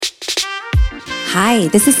Hi,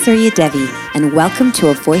 this is Surya Devi, and welcome to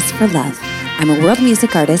A Voice for Love. I'm a world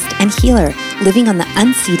music artist and healer living on the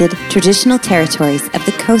unceded traditional territories of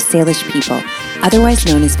the Coast Salish people, otherwise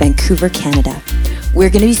known as Vancouver, Canada. We're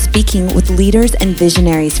going to be speaking with leaders and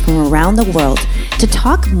visionaries from around the world to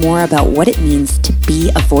talk more about what it means to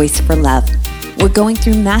be a voice for love. We're going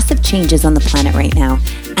through massive changes on the planet right now,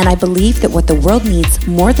 and I believe that what the world needs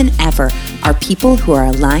more than ever are people who are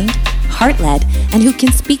aligned, heart-led, and who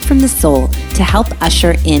can speak from the soul to help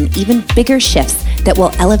usher in even bigger shifts that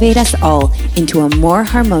will elevate us all into a more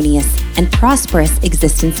harmonious and prosperous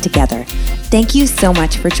existence together. Thank you so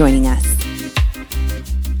much for joining us.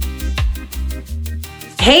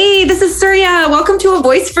 Hey, this is Surya. Welcome to A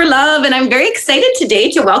Voice for Love, and I'm very excited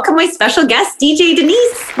today to welcome my special guest, DJ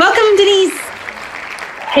Denise. Welcome, Denise.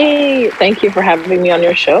 Hey, thank you for having me on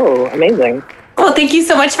your show. Amazing. Well, thank you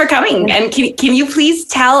so much for coming. And can you please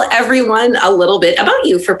tell everyone a little bit about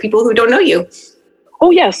you for people who don't know you? Oh,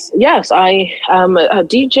 yes. I am a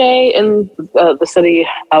DJ in the city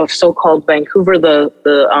of so-called Vancouver, on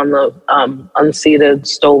the unceded,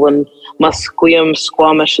 stolen Musqueam,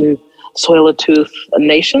 Squamish, and Tsleil-Waututh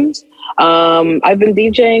nations. I've been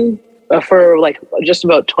DJing for just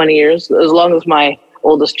about 20 years, as long as my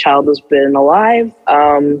oldest child has been alive.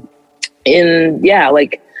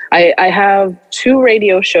 I have 2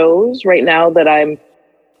 radio shows right now they're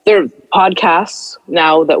podcasts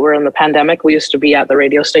now that we're in the pandemic. We used to be at the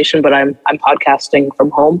radio station, but I'm podcasting from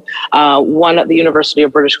home. One at the University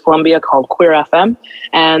of British Columbia called Queer FM,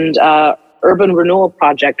 and Urban Renewal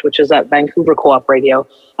Project, which is at Vancouver Co-op Radio.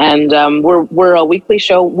 And we're a weekly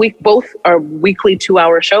show. We both are weekly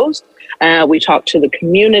 2-hour shows. We talk to the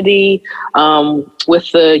community.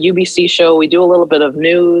 With the UBC show, we do a little bit of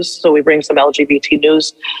news. So we bring some LGBT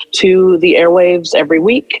news to the airwaves every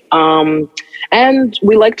week. And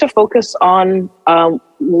we like to focus on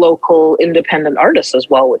local independent artists as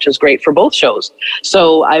well, which is great for both shows.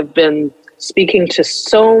 So I've been speaking to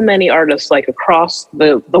so many artists across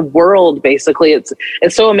the world, basically. It's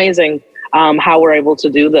so amazing how we're able to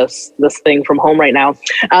do this thing from home right now.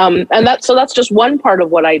 And that's just one part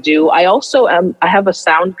of what I do. I also I have a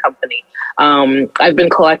sound company. I've been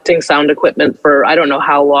collecting sound equipment for I don't know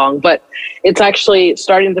how long, but it's actually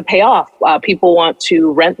starting to pay off. People want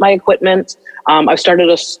to rent my equipment. I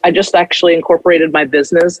just actually incorporated my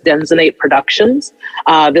business, Denzinate Productions,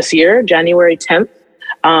 this year, January 10th.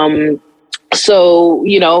 I've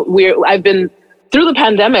been through the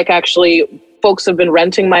pandemic, actually. Folks have been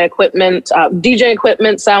renting my equipment, DJ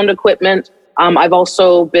equipment, sound equipment. I've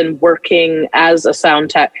also been working as a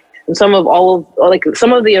sound tech in some of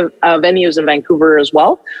the venues in Vancouver as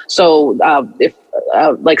well. So if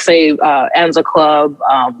Anza Club,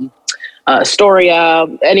 Astoria,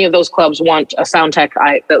 any of those clubs want a sound tech,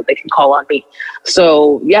 that they can call on me.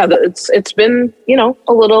 So yeah, it's been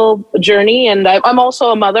a little journey, and I'm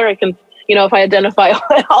also a mother. I can if I identify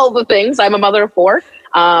all the things, I'm a mother of 4.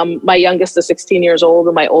 My youngest is 16 years old,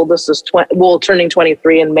 and my oldest is turning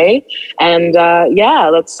 23 in May. And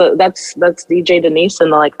that's DJ Denise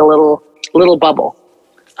in a little bubble.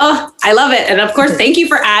 Oh, I love it. And of course, thank you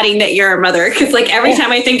for adding that you're a mother. Because every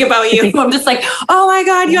time I think about you, I'm just like, oh my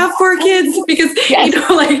God, you have 4 kids. Because,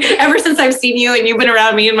 ever since I've seen you and you've been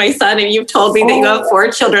around me and my son and you've told me that you have 4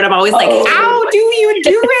 children, I'm always like, how do you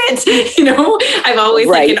do it? I'm always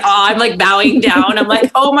in awe. I'm bowing down. I'm like,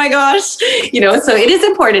 oh my gosh. So it is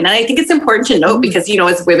important. And I think it's important to note because,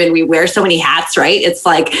 as women, we wear so many hats, right? It's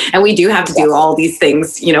and we do have to do all these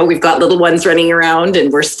things. We've got little ones running around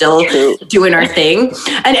and we're still doing our thing.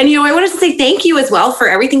 And I wanted to say thank you as well for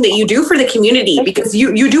everything that you do for the community, because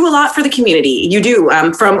you do a lot for the community. You do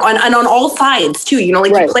on all sides too. You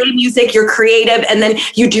play music, you're creative, and then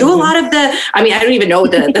you do a lot of I don't even know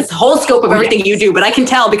the whole scope of everything you do, but I can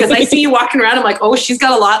tell because I see you walking around. I'm like, oh, she's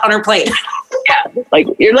got a lot on her plate. Yeah,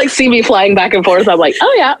 you're see me flying back and forth. I'm like,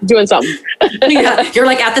 oh yeah, doing something. Yeah, you're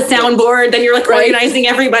at the soundboard, then you're organizing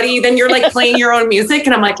everybody, then you're playing your own music,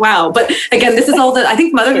 and I'm like, wow. But again, this is all that I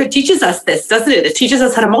think motherhood teaches us. This doesn't it? It teaches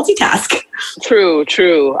us how to multitask.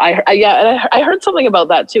 True. I heard something about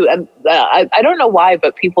that too, and I don't know why,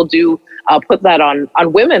 but people do put that on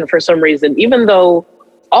women for some reason, even though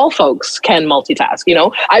all folks can multitask.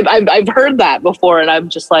 I've heard that before, and I'm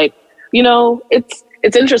just like,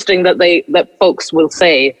 it's interesting that folks will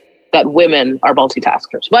say that women are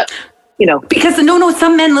multitaskers, but because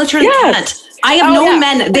some men literally can't. I have known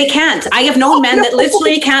men, they can't. I have known men that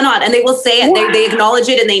literally cannot, and they will say it. They acknowledge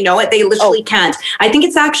it and they know it. They literally can't. I think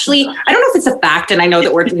it's actually, I don't know if it's a fact, and I know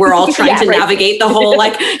that we're all trying to navigate the whole,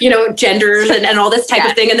 like, genders and all this type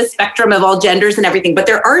of thing, and the spectrum of all genders and everything. But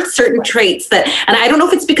there are certain traits that, and I don't know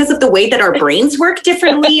if it's because of the way that our brains work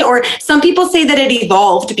differently, or some people say that it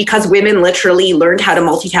evolved because women literally learned how to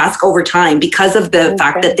multitask over time because of the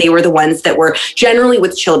fact that they were the ones that were generally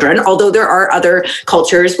with children, although there are other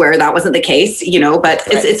cultures where that wasn't the case. But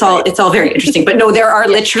it's all very interesting. But no, there are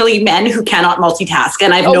literally men who cannot multitask,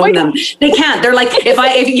 and I've known them. They can't. They're like, if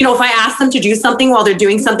I ask them to do something while they're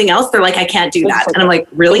doing something else, they're like, I can't do that, and I'm like,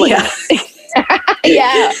 really? Yeah,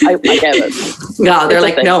 I get it. No, they're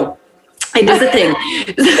like, no. It is a thing.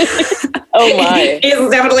 Oh my.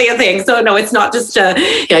 It's definitely a thing. So no, it's not just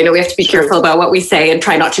I know we have to be careful about what we say and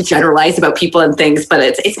try not to generalize about people and things, but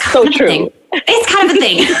it's kind of a thing. It's kind of a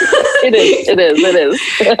thing. It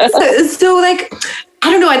is. So like, I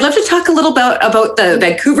don't know. I'd love to talk a little about the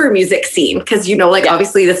Vancouver music scene, because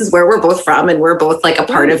obviously this is where we're both from, and we're both like a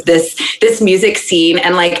part of this music scene.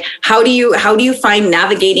 And like, how do you find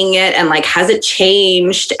navigating it, and like, has it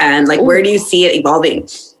changed, and like, where do you see it evolving?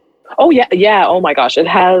 Oh yeah. Oh my gosh, it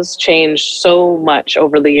has changed so much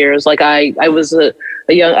over the years. Like I was a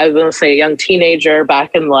young teenager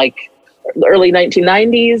back in like the early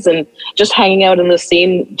 1990s, and just hanging out in the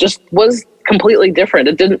scene just was completely different.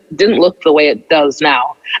 It didn't look the way it does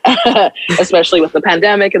now, especially with the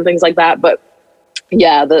pandemic and things like that. But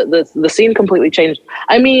yeah, the scene completely changed.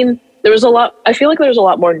 I mean, I feel like there's a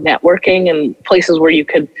lot more networking and places where you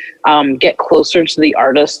could get closer to the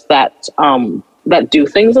artists that do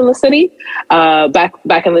things in the city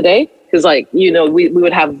back in the day. Because we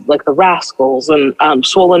would have like the Rascals and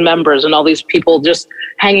Swollen Members and all these people just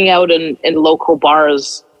hanging out in local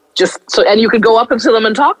bars, and you could go up to them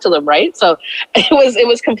and talk to them, right? So it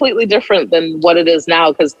was completely different than what it is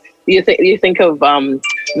now. Because you think of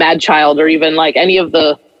Mad Child, or even like any of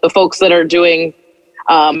the folks that are doing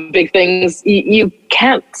big things, you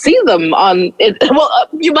can't see them on it. Well,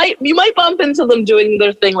 you might bump into them doing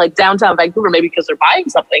their thing like downtown Vancouver, maybe because they're buying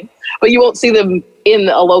something, but you won't see them in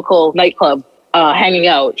a local nightclub hanging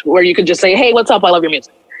out where you could just say, "Hey, what's up? I love your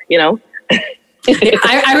music."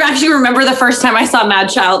 I actually remember the first time I saw Mad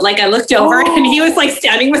Child. Like, I looked over and he was like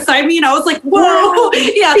standing beside me, and I was like, "Whoa,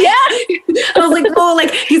 yeah." I was like, "Oh,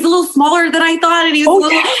 like he's a little smaller than I thought," and he's a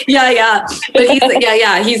little, yeah. But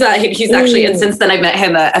he's actually, and since then I've met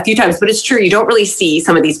him a few times. But it's true, you don't really see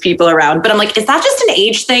some of these people around. But I'm like, is that just an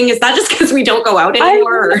age thing? Is that just because we don't go out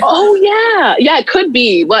anymore? Yeah, it could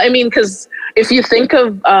be. Well, I mean, because if you think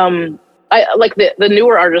of I like the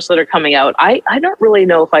newer artists that are coming out, I don't really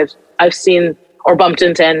know if I've seen or bumped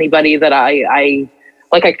into anybody that I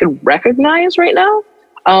could recognize right now.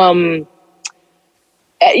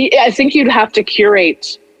 I think you'd have to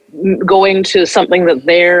curate going to something that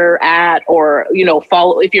they're at, or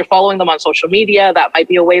follow, if you're following them on social media, that might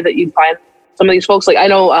be a way that you'd find some of these folks. Like, I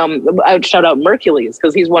know I would shout out Mercules,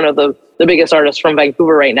 because he's one of the biggest artists from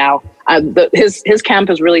Vancouver right now. His camp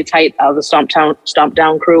is really tight. The Stomp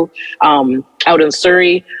Down crew out in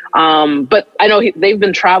Surrey. But I know they've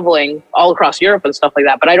been traveling all across Europe and stuff like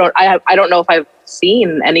that. But I don't know if I've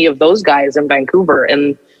seen any of those guys in Vancouver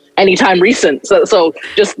in any time recent. So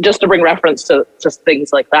just to bring reference to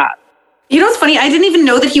things like that. You know what's funny? I didn't even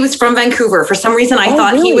know that he was from Vancouver. For some reason, I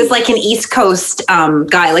thought he was like an East Coast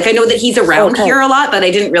guy. Like, I know that he's around here a lot, but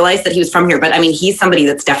I didn't realize that he was from here. But I mean, he's somebody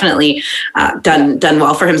that's definitely done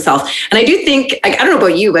well for himself. And I do think, I don't know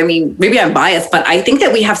about you, I mean, maybe I'm biased, but I think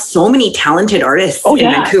that we have so many talented artists in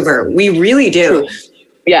Vancouver. We really do.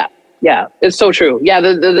 Yeah, it's so true. Yeah,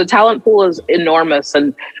 the talent pool is enormous,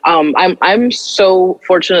 and I'm so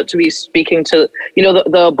fortunate to be speaking to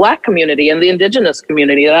the Black community and the Indigenous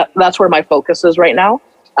community. That's where my focus is right now.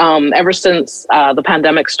 Ever since the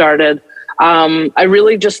pandemic started, I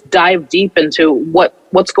really just dive deep into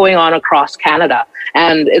what's going on across Canada,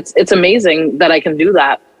 and it's amazing that I can do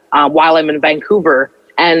that while I'm in Vancouver,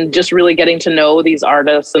 and just really getting to know these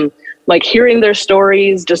artists and like hearing their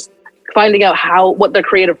stories, just finding out what their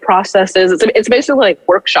creative process is. It's basically like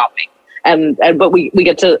workshopping, but we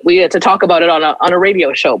get to talk about it on a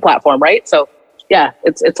radio show platform, right? So yeah,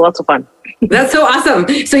 it's lots of fun. That's so awesome.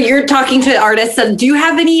 So you're talking to artists, and do you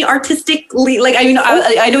have any artistically, like, I mean,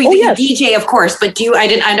 I know you DJ, of course, but do you? I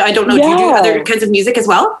don't know. Do you do other kinds of music as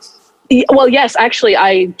well? Well, yes, actually,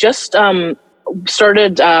 I just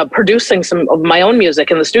started producing some of my own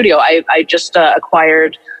music in the studio. I just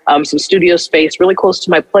acquired some studio space really close to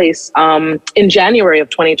my place in January of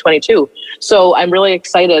 2022. So I'm really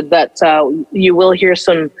excited that you will hear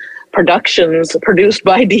some productions produced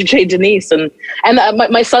by DJ Denise. And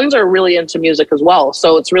my sons are really into music as well.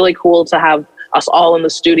 So it's really cool to have us all in the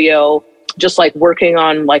studio, just like working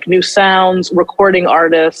on like new sounds, recording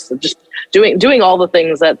artists, just doing all the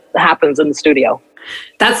things that happens in the studio.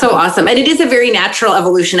 That's so awesome. And it is a very natural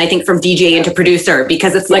evolution, I think, from DJ into producer,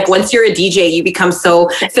 because it's like once you're a DJ, you become so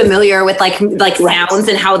familiar with like sounds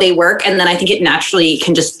and how they work. And then I think it naturally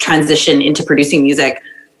can just transition into producing music.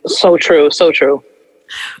 So true. So true.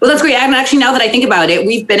 Well, that's great. And actually, now that I think about it,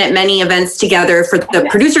 we've been at many events together for the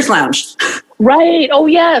Producers Lounge. Right. Oh,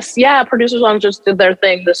 yes. Yeah. Producers Lounge just did their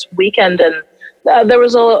thing this weekend. And there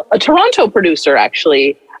was a Toronto producer,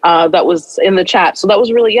 actually, that was in the chat. So that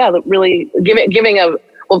was really, really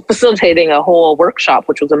facilitating a whole workshop,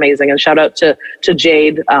 which was amazing. And shout out to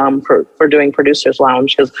Jade for doing Producers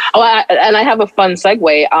Lounge. And I have a fun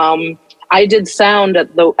segue. I did sound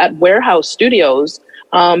at Warehouse Studios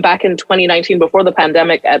back in 2019, before the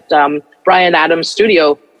pandemic, at Brian Adams'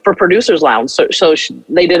 studio for Producers Lounge. So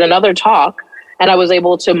they did another talk, and I was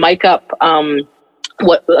able to mic up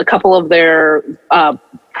a couple of their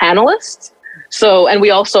panelists. So, and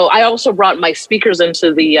I also brought my speakers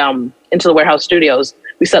into the Warehouse Studios.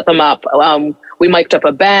 We set them up. We mic'd up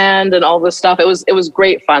a band and all this stuff. It was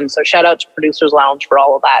great fun. So shout out to Producers Lounge for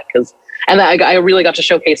all of that, and I really got to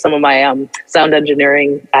showcase some of my sound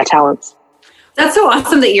engineering talents. That's so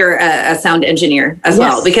awesome that you're a sound engineer as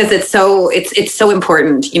well, because it's so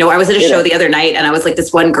important. You know, I was at a show the other night, and I was like,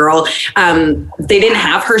 this one girl, they didn't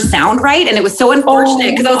have her sound right, and it was so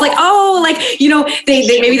unfortunate, because I was like,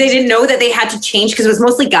 maybe they didn't know that they had to change, because it was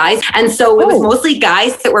mostly guys, and so it was mostly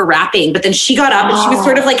guys that were rapping. But then she got up and she was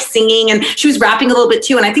sort of like singing, and she was rapping a little bit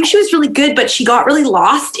too, and I think she was really good, but she got really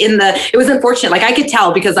lost it was unfortunate. Like, I could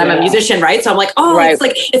tell, because I'm a musician, right? So I'm like,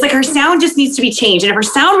 it's like her sound just needs to be changed, and if her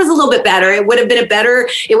sound was a little bit better, it would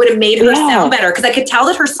have made her sound better, because I could tell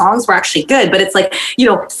that her songs were actually good. But it's like,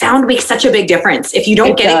 sound makes such a big difference. If you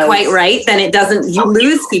don't get it quite right, then you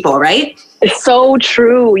lose people, right? It's so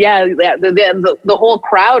true. Yeah. The whole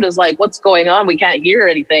crowd is like, what's going on? We can't hear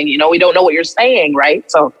anything. We don't know what you're saying. Right.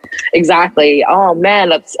 So exactly. Oh man,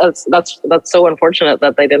 that's so unfortunate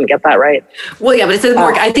that they didn't get that right. Well, yeah, but it's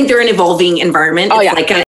I think they're an evolving environment.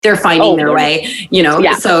 They're finding their way,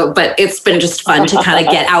 so, but it's been just fun to kind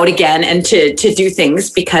of get out again and to do things,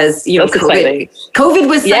 because, COVID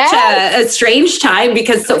was such a strange time,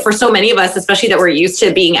 because for so many of us, especially that we're used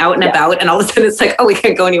to being out and about, and all of a sudden it's like, oh, we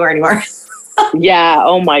can't go anywhere anymore. Yeah.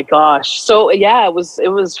 Oh my gosh. So yeah, it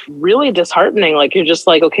was really disheartening. Like, you're just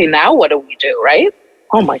like, okay, now what do we do? Right.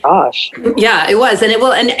 Oh my gosh. Yeah, it was. And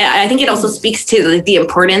and I think it also speaks to the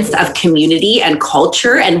importance of community and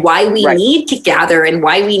culture, and why we need to gather, and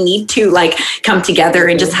why we need to come together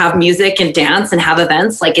and just have music and dance and have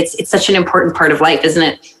events. Like, it's such an important part of life, isn't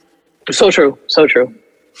it? So true. So true.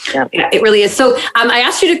 Yeah, it really is. So I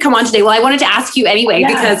asked you to come on today. Well, I wanted to ask you anyway,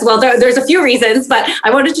 because, there's a few reasons, but I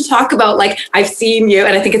wanted to talk about, I've seen you,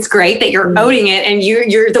 and I think it's great that you're owning it, and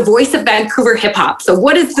you're the voice of Vancouver hip hop. So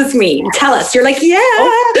what does this mean? Tell us. You're like,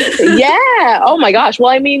 Oh my gosh. Well,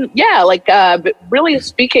 I mean, really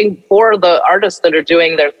speaking for the artists that are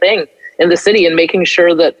doing their thing in the city, and making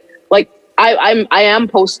sure that I am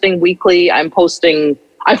posting weekly. I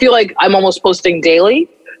feel like I'm almost posting daily.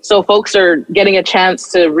 So folks are getting a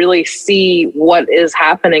chance to really see what is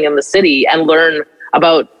happening in the city and learn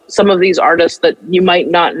about some of these artists that you might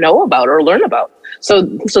not know about or learn about. So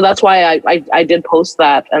that's why I did post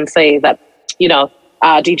that and say that,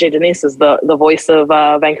 DJ Denise is the voice of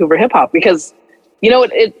Vancouver hip hop, because,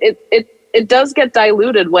 it does get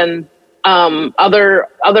diluted when other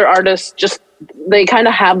artists they kind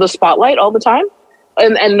of have the spotlight all the time,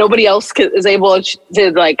 and nobody else is able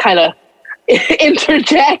to kind of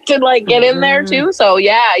interject and get in there too. So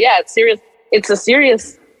it's serious. It's a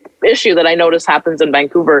serious issue that I notice happens in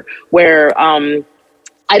Vancouver, where I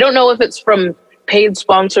don't know if it's from paid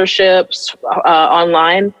sponsorships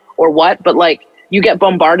online or what, but you get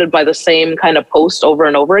bombarded by the same kind of post over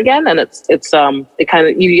and over again, and it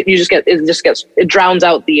drowns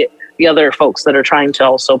out the other folks that are trying to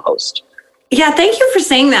also post. Yeah, thank you for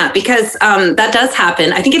saying that, because that does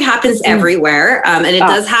happen. I think it happens everywhere, and it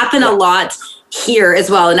does happen a lot here as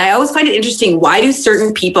well. And I always find it interesting, why do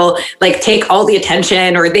certain people take all the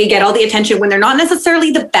attention, or they get all the attention when they're not necessarily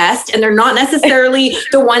the best, and they're not necessarily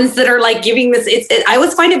the ones that are giving this. I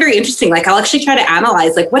always find it very interesting. I'll actually try to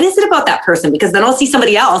analyze what is it about that person, because then I'll see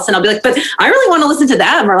somebody else and I'll be like, but I really want to listen to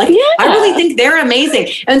them, or I really think they're amazing.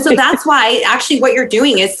 And so that's why actually what you're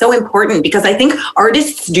doing is so important, because I think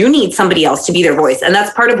artists do need somebody else to be their voice. And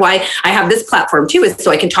that's part of why I have this platform too, is so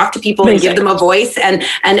I can talk to people and give them a voice and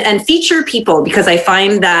feature people people, because I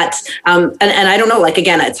find that, and I don't know, like,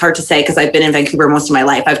 again, it's hard to say because I've been in Vancouver most of my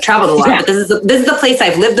life. I've traveled a lot, but this is the place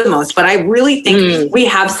I've lived the most. But I really think we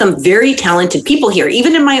have some very talented people here.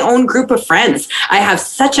 Even in my own group of friends, I have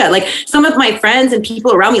such a, like, some of my friends and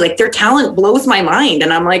people around me, like, their talent blows my mind.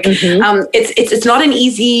 And I'm like, it's not an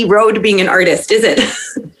easy road being an artist, is it?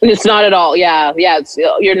 It's not at all. Yeah.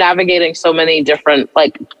 You're navigating so many different,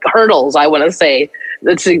 like, hurdles, I want to say,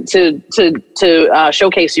 to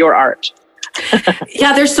showcase your art.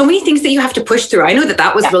 Yeah, there's so many things that you have to push through. I know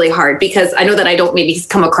that was really hard, because I know that I don't maybe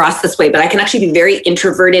come across this way, but I can actually be very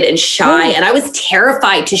introverted and shy. And I was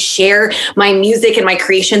terrified to share my music and my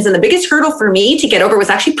creations. And the biggest hurdle for me to get over was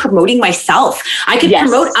actually promoting myself. I could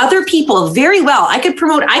promote other people very well. I can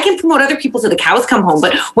promote other people till the cows come home.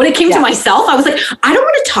 But when it came to myself, I was like, I don't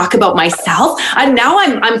want to talk about myself. And now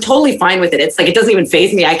I'm totally fine with it. It's like, it doesn't even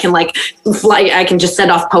faze me. I can I can just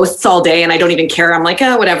send off posts all day and I don't even care. I'm like,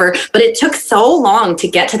 oh, whatever. But it took so long to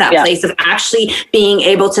get to that place of actually being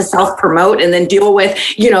able to self-promote and then deal with,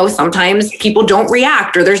 sometimes people don't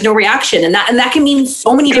react or there's no reaction. And that can mean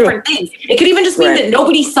so many different things. It could even just mean that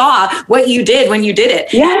nobody saw what you did when you did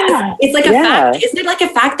it. Yeah. It's like a fact. Isn't it like a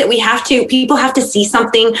fact that people have to see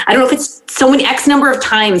something? I don't know if it's so many X number of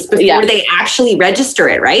times before they actually register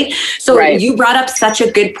it, right? So you brought up such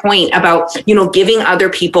a good point about, giving other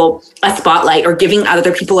people a spotlight or giving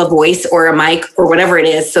other people a voice or a mic or whatever it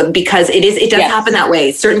is. So because it does happen that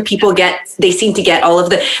way. Certain people they seem to get all of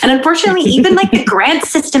the, and unfortunately, even like the grant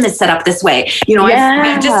system is set up this way.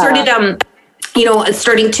 I've just started,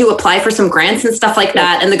 starting to apply for some grants and stuff like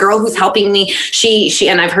that. And the girl who's helping me, she,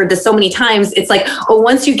 and I've heard this so many times, it's like,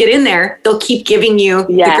 once you get in there, they'll keep giving you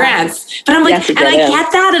the grants. But I'm like, and I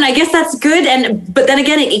get that. And I guess that's good. But then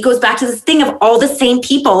again, it goes back to this thing of all the same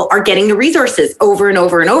people are getting the resources over and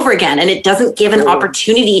over and over again. And it doesn't give an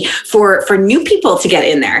opportunity for new people to get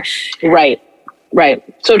in there. Right.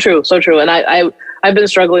 So true. And I've been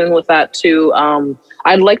struggling with that too.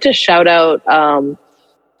 I'd like to shout out,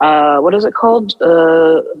 what is it called?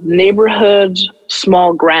 Neighborhood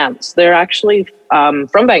Small Grants. They're actually from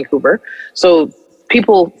Vancouver. So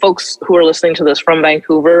folks who are listening to this from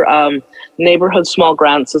Vancouver, Neighborhood Small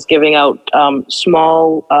Grants is giving out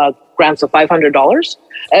small grants of $500.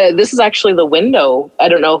 This is actually the window. I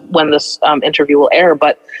don't know when this interview will air,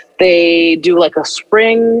 but they do like a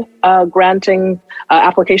spring granting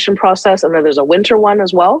application process, and then there's a winter one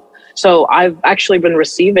as well. So I've actually been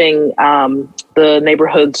receiving the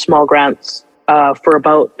neighborhood small grants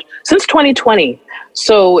since 2020.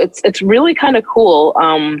 So it's really kind of cool.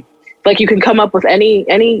 Like, you can come up with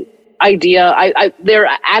any idea. They're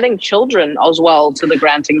adding children as well to the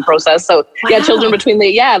granting process. So children between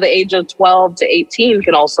the age of 12 to 18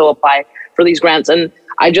 can also apply for these grants. And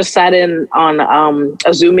I just sat in on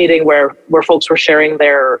a Zoom meeting where folks were sharing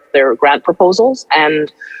their grant proposals, and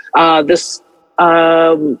this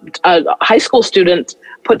a high school student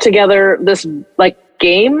put together this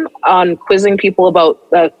game on quizzing people about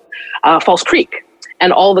False Creek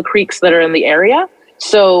and all the creeks that are in the area.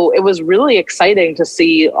 So it was really exciting to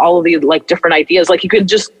see all of the different ideas. Like, you could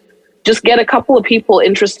just get a couple of people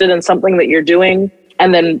interested in something that you're doing,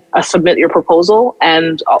 and then submit your proposal,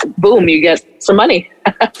 and boom, you get some money.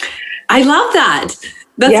 I love that.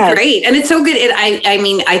 That's great. And it's so good.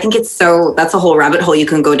 I think that's a whole rabbit hole you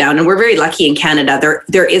can go down. And we're very lucky in Canada.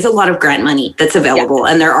 There is a lot of grant money that's available,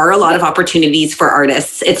 and there are a lot of opportunities for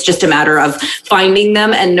artists. It's just a matter of finding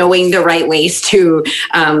them and knowing the right ways to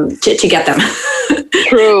get them.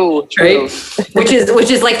 True. Right? which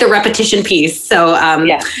is like the repetition piece. So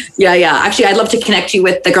Actually, I'd love to connect you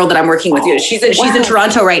with the girl that I'm working with. She's in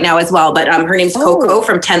Toronto right now as well, but her name's Coco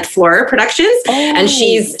from 10th Floor Productions, and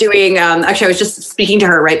she's doing. Actually, I was just speaking to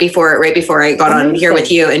her right before I got on here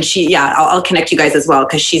with you, and I'll connect you guys as well,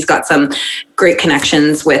 because she's got some great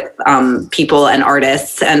connections with people and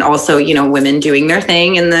artists, and also women doing their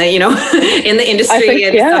thing in the in the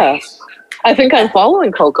industry. I think I'm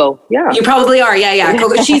following Coco. Yeah. You probably are. Yeah.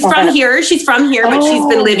 Coco. She's from here, but she's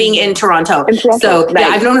been living in Toronto. So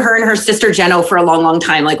I've known her and her sister Jenno for a long, long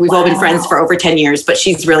time. Like, we've all been friends for over 10 years, but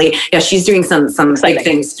she's really, she's doing some big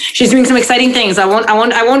things. She's doing some exciting things. I won't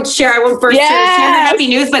burst share the happy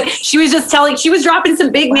news, but she was dropping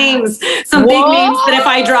some big names, that if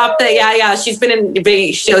I drop she's been in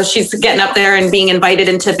big shows. She's getting up there and being invited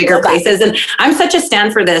into bigger places. And I'm such a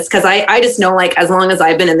stand for this, because I just know, as long as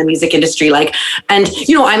I've been in the music industry,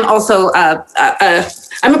 I'm also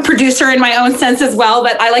I'm a producer in my own sense as well,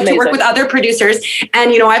 but I like to work with other producers.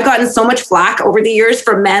 And I've gotten so much flack over the years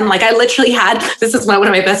from men. Like, I literally had, this is one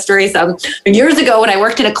of my best stories. Years ago, when I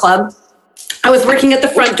worked in a club, I was working at the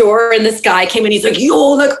front door and this guy came in. He's like,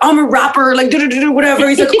 yo, like, I'm a rapper, like, whatever.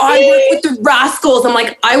 He's like, I work with the Rascals. I'm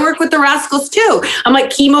like, I work with the Rascals too. I'm like,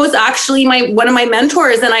 Chemo's actually one of my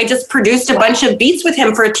mentors. And I just produced a bunch of beats with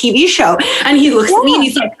him for a TV show. And he looks at me and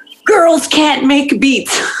he's like, girls can't make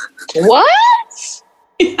beats. What?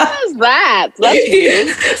 What is that? That's weird.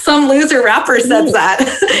 Some loser rapper says that.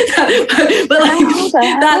 But like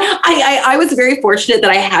that, I was very fortunate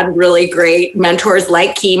that I had really great mentors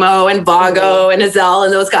like Chemo and Vago and Azelle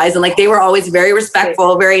and those guys. And like, they were always very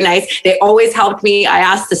respectful, very nice. They always helped me. I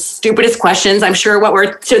asked the stupidest questions. I'm sure what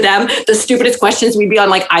were to them the stupidest questions. We'd be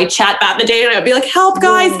on like iChat back in the day and I'd be like, help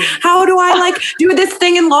guys, how do I like do this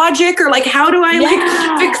thing in Logic? Or like, how do I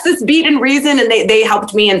like fix this beat in Reason? And they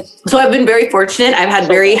helped me. And so I've been very fortunate. I've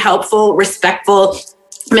had very helpful, respectful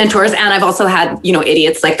mentors, and I've also had, you know,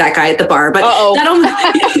 idiots like that guy at the bar. But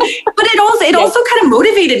but it also kind of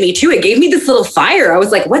motivated me too. It gave me this little fire. I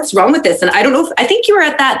was like, "What's wrong with this?" And I don't know. I think you were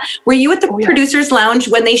at that. Were you at the producers' lounge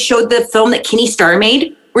when they showed the film that Kinney Starr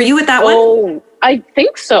made? Were you at that one? Oh, I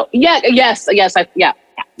think so. Yeah. Yes.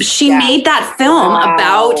 She made that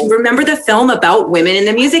film remember the film about women in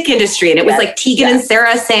the music industry? And it was like Tegan and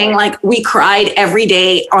Sarah saying like, we cried every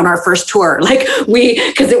day on our first tour. Like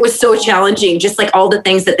because it was so challenging, just like all the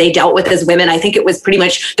things that they dealt with as women. I think it was pretty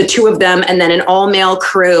much the two of them and then an all male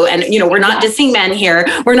crew. And, you know, we're not dissing men here.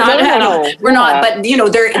 We're not, but you know,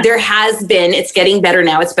 there has been, it's getting better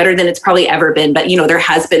now. It's better than it's probably ever been. But, you know, there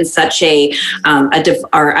has been such a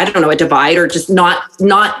divide or just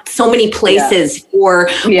not so many places for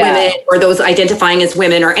women or those identifying as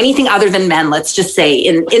women or anything other than men, let's just say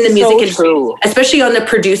in the music industry, especially on the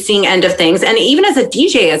producing end of things. And even as a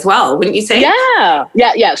DJ as well, wouldn't you say?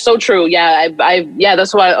 Yeah. So true. Yeah.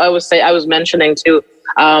 That's what I was mentioning too.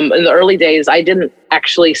 In the early days, I didn't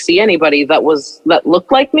actually see anybody that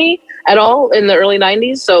looked like me at all in the early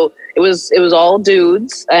 90s. So it was all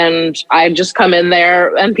dudes and I'd just come in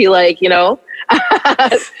there and be like, you know,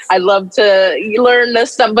 I'd love to learn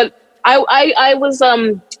this stuff, but I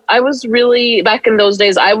was really back in those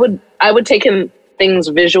days. I would take in things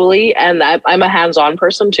visually, and I'm a hands-on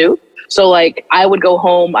person too. So like I would go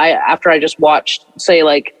home after I just watched, say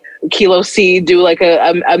like Kilo C do like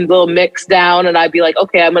a little mix down, and I'd be like,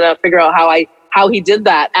 okay, I'm gonna figure out how he did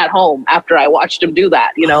that at home after I watched him do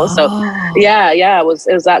that. You know, so it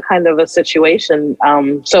was that kind of a situation.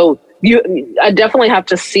 So I definitely have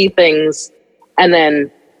to see things and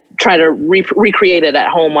then try to recreate it at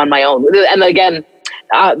home on my own. And again,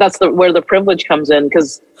 that's where the privilege comes in,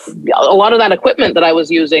 because a lot of that equipment that I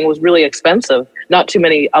was using was really expensive. Not too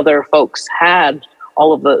many other folks had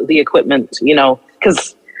all of the equipment, you know,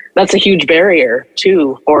 because that's a huge barrier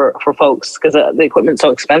too for folks, because the equipment's so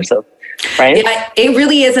expensive. Right. Yeah, it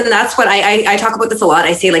really is. And that's what I talk about this a lot.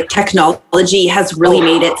 I say like technology has really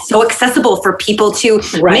made it so accessible for people to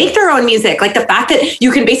make their own music. Like the fact that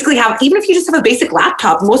you can basically have, even if you just have a basic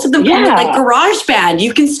laptop, most of them come with like GarageBand.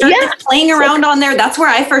 You can start playing around on there. That's where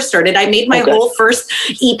I first started. I made my whole first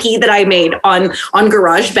EP that I made on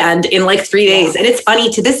GarageBand in like 3 days. And it's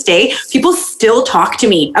funny, to this day, people still talk to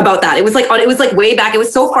me about that. It was like way back. It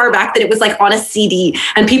was so far back that it was like on a CD,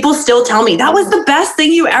 and people still tell me that was the best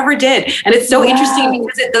thing you ever did. And it's so interesting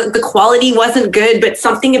because the quality wasn't good, but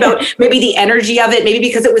something about maybe the energy of it, maybe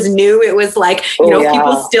because it was new, it was like, you know,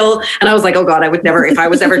 people still, and I was like, oh God, I would never, if I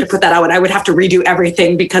was ever to put that out, I would have to redo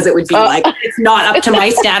everything, because it would be like, it's not up to my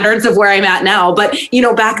standards of where I'm at now. But, you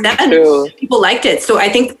know, back then people liked it. So I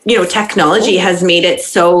think, you know, technology has made it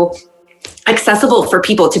so accessible for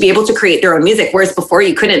people to be able to create their own music, whereas before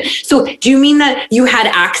you couldn't. So do you mean that you had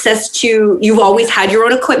access to, you've always had your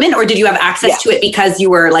own equipment, or did you have access to it because you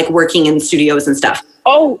were like working in studios and stuff?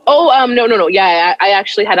 No. Yeah, I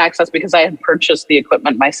actually had access because I had purchased the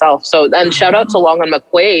equipment myself. So then shout out to Long and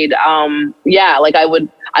McQuaid. Like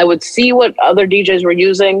I would see what other DJs were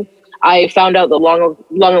using. I found out that Long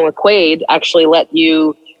and McQuaid actually let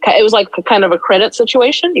you, it was like kind of a credit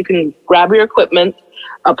situation. You can grab your equipment,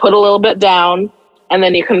 put a little bit down, and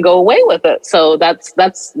then you can go away with it. So that's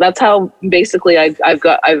how basically I've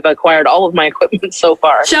acquired all of my equipment so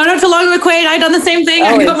far. Shout out to Long McQuaid. I've done the same thing.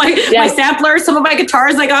 I got my samplers, some of my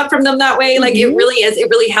guitars I got from them that way. Like it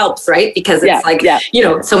really helps, right? Because it's you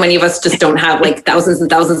know, so many of us just don't have like thousands and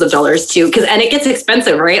thousands of dollars and it gets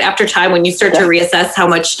expensive, right? After time, when you start to reassess how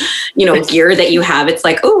much, you know, gear that you have, it's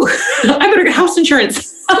like, oh, I better get house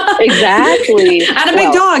insurance. Exactly. And a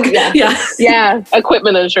big dog. Yeah.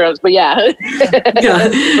 Equipment insurance, but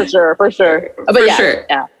for sure. But sure.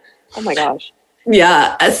 Yeah. Oh my gosh.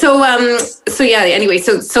 Yeah. So yeah, anyway,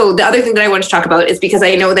 so the other thing that I want to talk about is because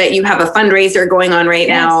I know that you have a fundraiser going on right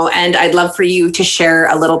now, and I'd love for you to share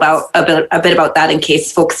a bit about that in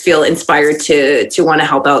case folks feel inspired to want to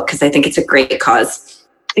help out, because I think it's a great cause.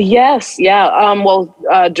 Yes. Yeah.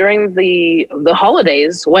 During the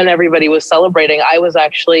holidays when everybody was celebrating, I was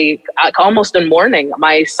actually almost in mourning.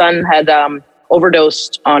 My son had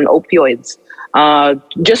overdosed on opioids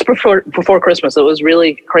just before Christmas. It was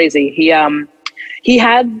really crazy. He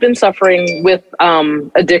had been suffering with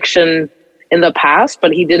addiction in the past,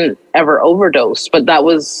 but he didn't ever overdose. But that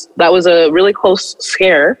was a really close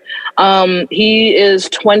scare. He is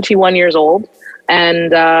 21 years old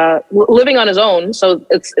and living on his own, so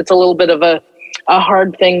it's a little bit of a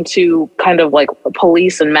hard thing to kind of like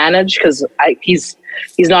police and manage, because he's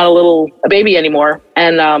not a baby anymore,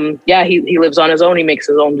 and he lives on his own. He makes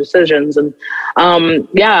his own decisions, and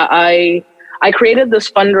I created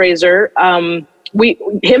this fundraiser.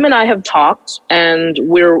 Him and I have talked, and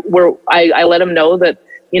I let him know that,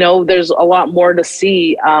 there's a lot more to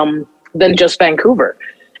see than just Vancouver.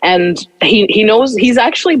 And he knows, he's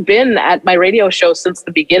actually been at my radio show since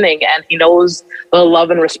the beginning, and he knows the love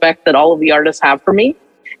and respect that all of the artists have for me.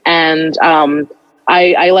 And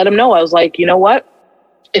I let him know, I was like, you know what?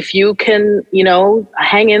 If you can,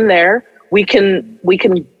 hang in there, we can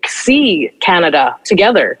see Canada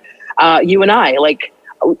together, you and I, like.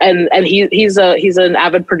 And he's an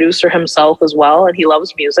avid producer himself as well, and he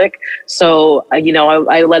loves music. So I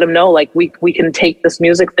let him know, like, we can take this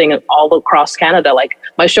music thing all across Canada. Like,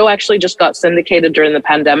 my show actually just got syndicated during the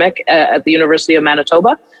pandemic at the University of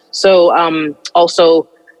Manitoba. So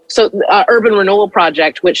Urban Renewal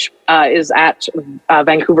Project, which is at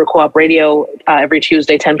Vancouver Co-op Radio every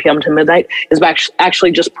Tuesday 10 p.m. to midnight, is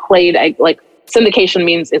actually just played. Like, syndication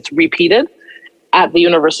means it's repeated at the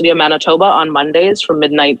University of Manitoba on Mondays from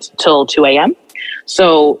midnight till 2 a.m.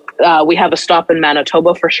 So we have a stop in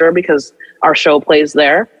Manitoba for sure, because our show plays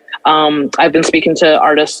there. I've been speaking to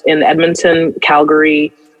artists in Edmonton,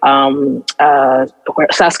 Calgary,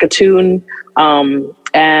 Saskatoon,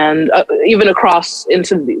 and even across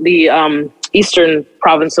into the eastern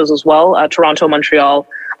provinces as well, Toronto, Montreal,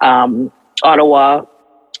 Ottawa.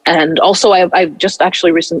 And also I've just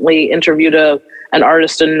actually recently interviewed an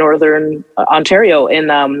artist in Northern Ontario in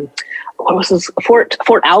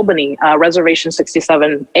Fort Albany, Reservation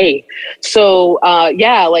 67A. So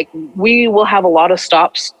like, we will have a lot of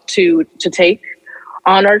stops to take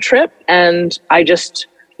on our trip, and I just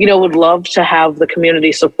would love to have the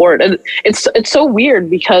community support. And it's so weird,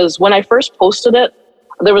 because when I first posted it,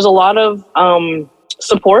 there was a lot of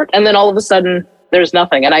support, and then all of a sudden there's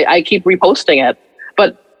nothing, and I keep reposting it,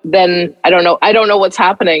 but then I don't know what's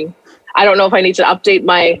happening. I don't know if I need to update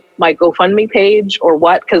my GoFundMe page or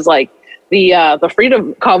what, because like the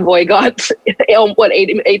Freedom Convoy got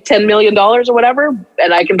 $10 million or whatever,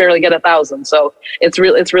 and I can barely get 1,000. So it's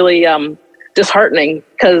really disheartening,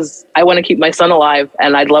 because I want to keep my son alive,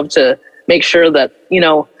 and I'd love to make sure that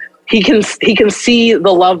he can see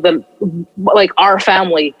the love that like our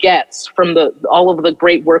family gets from all of the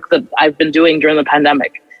great work that I've been doing during the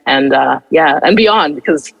pandemic, and and beyond,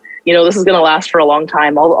 because this is going to last for a long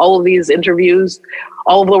time. All of these interviews,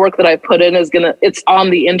 all of the work that I put in it's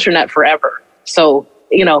on the internet forever. So,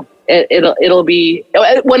 it'll be,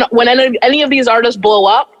 when any of these artists blow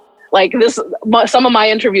up like this, some of my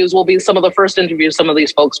interviews will be some of the first interviews some of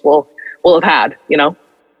these folks will have had,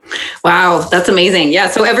 Wow, that's amazing. Yeah.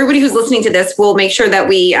 So everybody who's listening to this, we'll make sure that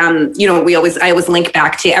we, I always link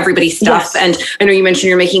back to everybody's stuff. Yes. And I know you mentioned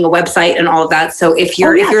you're making a website and all of that. So if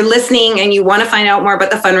you're listening and you want to find out more about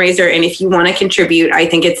the fundraiser, and if you want to contribute, I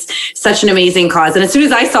think it's such an amazing cause. And as soon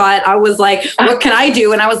as I saw it, I was like, what can I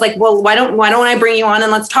do? And I was like, well, why don't I bring you on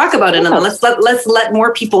and let's talk about it? And let's let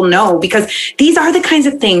more people know, because these are the kinds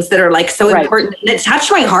of things that are like so important. And it touched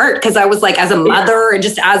my heart, because I was like, as a mother, and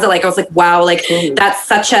just as I was like, wow, like that's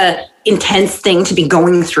such a intense thing to be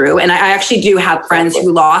going through. And I actually do have friends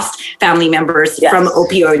who lost family members from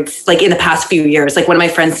opioids, like in the past few years. Like one of my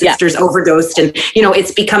friend's sisters overdosed, and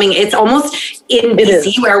it's almost in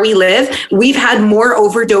BC where we live, we've had more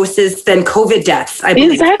overdoses than COVID deaths, I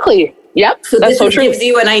believe. Exactly. Yep. So this gives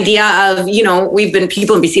you an idea of,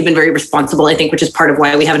 people in BC have been very responsible, I think, which is part of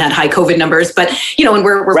why we haven't had high COVID numbers. But, and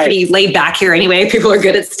we're pretty laid back here anyway. People are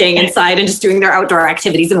good at staying inside and just doing their outdoor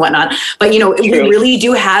activities and whatnot. But, we really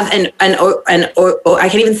do have an I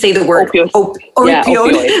can't even say the word opioid.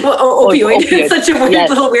 Opioid. It's such a weird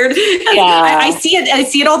little weird. Yeah. I see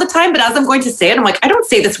it all the time. But as I'm going to say it, I'm like, I don't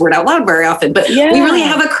say this word out loud very often. But we really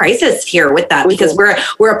have a crisis here with that, because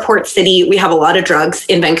we're a port city. We have a lot of drugs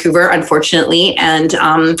in Vancouver, unfortunately. And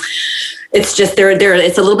it's just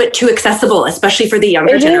it's a little bit too accessible, especially for the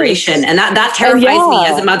younger generation. And that terrifies me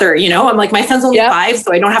as a mother, you know. I'm like, my son's only 5,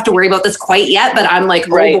 so I don't have to worry about this quite yet, but I'm like,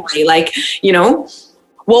 oh boy, like, you know.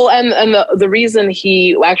 Well, and the reason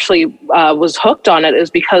he actually was hooked on it is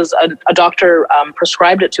because a doctor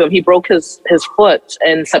prescribed it to him. He broke his foot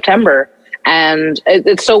in September, and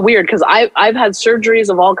it's so weird because I've had surgeries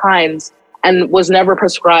of all kinds and was never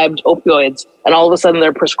prescribed opioids, and all of a sudden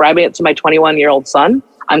they're prescribing it to my 21-year-old son.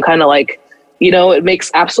 I'm kind of like, you know, it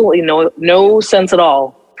makes absolutely no sense at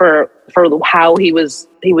all for how he was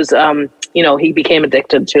you know, he became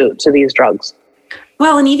addicted to these drugs.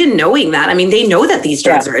 Well, and even knowing that, I mean, they know that these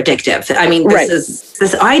drugs are addictive. I mean,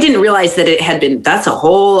 this I didn't realize that it had been, that's a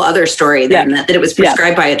whole other story then, that it was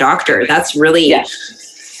prescribed by a doctor. That's really. Yeah.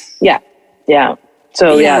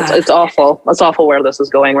 So it's awful. It's awful where this is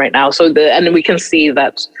going right now. So and we can see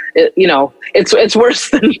that, you know, it's worse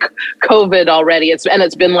than COVID already.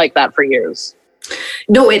 It's been like that for years.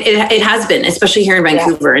 No, it has been, especially here in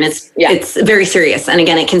Vancouver, and it's very serious. And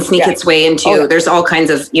again, it can sneak its way into. There's all kinds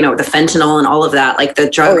of, you know, the fentanyl and all of that, like the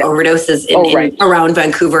drug overdoses in around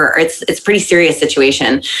Vancouver. It's pretty serious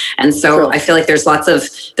situation, and so I feel like there's sort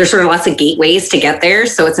of lots of gateways to get there.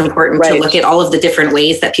 So it's important to look at all of the different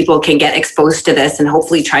ways that people can get exposed to this, and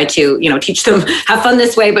hopefully try to, you know, teach them have fun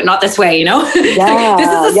this way, but not this way. You know, this is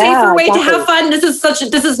a safer way to have fun. This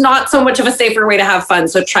is not so much of a safer way to have fun.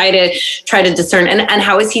 So try to discern. And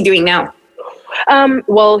how is he doing now?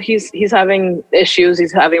 Well, he's having issues.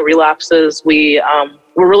 He's having relapses. We're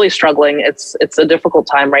really struggling. It's a difficult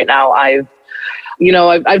time right now. I've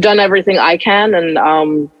done everything I can, and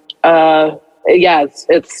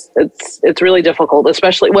it's really difficult,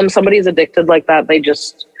 especially when somebody's addicted like that. They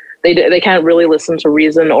can't really listen to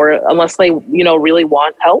reason, or unless they, you know, really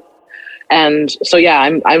want help. And so,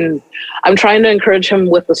 I'm trying to encourage him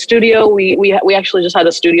with the studio. We actually just had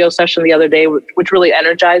a studio session the other day, which really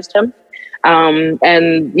energized him.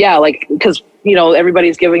 Because, you know,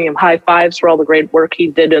 everybody's giving him high fives for all the great work he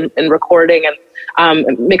did in recording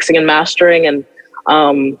and mixing and mastering. And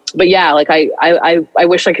I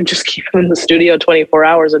wish I could just keep him in the studio 24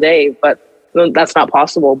 hours a day, but that's not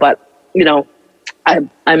possible. But, you know, I'm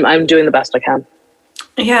doing the best I can.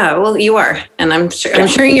 Yeah, well, you are, and I'm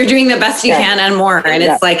sure you're doing the best you can and more. And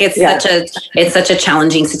it's like it's such a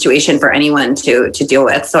challenging situation for anyone to deal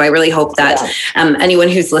with. So I really hope that anyone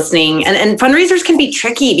who's listening, and fundraisers can be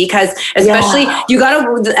tricky because especially you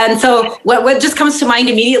gotta. And so what just comes to mind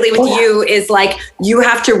immediately with you is like you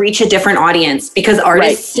have to reach a different audience because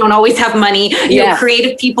artists don't always have money. You know,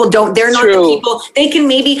 creative people don't. They're not the people. They can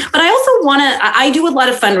maybe, but I also want to. I do a lot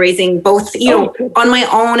of fundraising, both on my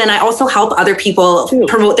own, and I also help other people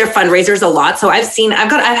promote their fundraisers a lot. So I've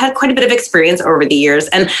had quite a bit of experience over the years,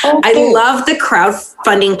 and I love the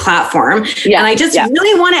crowdfunding platform. And I just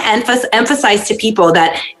really want to emphasize to people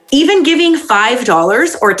that even giving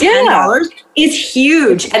 $5 or $10 is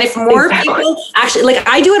huge. And if more people actually, like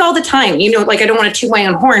I do it all the time, you know, like I don't want to toot my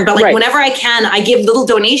own horn, but like whenever I can, I give little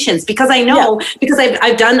donations because I know, because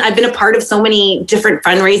I've been a part of so many different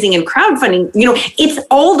fundraising and crowdfunding, you know, it's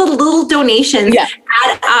all the little donations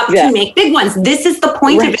add up to make big ones. This is the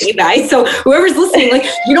point of it, you guys. So whoever's listening, like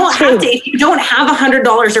you don't have to, if you don't have $100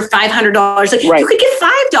 or $500, like you could give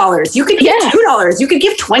 $5, you could give $2, you could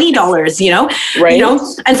give $20, you know, you know,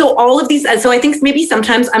 and so all of these, and so I think maybe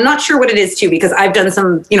sometimes, I'm not sure what it is too, because I've done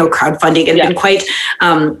some, you know, crowdfunding and been quite,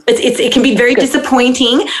 it can be very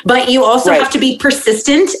disappointing, but you also have to be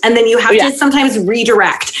persistent, and then you have to sometimes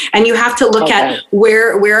redirect, and you have to look at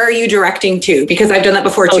where are you directing to, because I've done that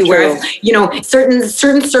before too, where I've, you know, certain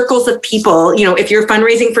circles of people, you know, if you're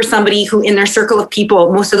fundraising for somebody who in their circle of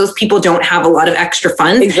people, most of those people don't have a lot of extra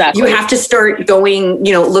funds, you have to start going,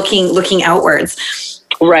 you know, looking outwards.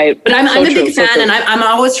 Right. But I'm a big fan, and I'm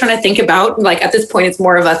always trying to think about, like, at this point, it's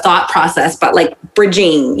more of a thought process, but like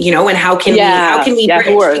bridging, you know, and how can we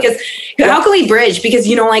bridge? Because how can we bridge? Because,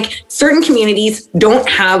 you know, like certain communities don't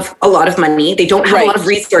have a lot of money, they don't have a lot of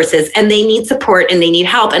resources, and they need support and they need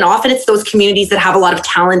help. And often it's those communities that have a lot of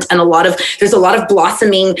talent and there's a lot of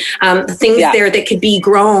blossoming things there that could be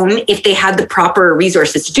grown if they had the proper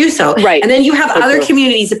resources to do so. Right. And then you have other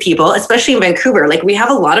communities of people, especially in Vancouver, like we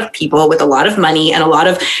have a lot of people with a lot of money and a lot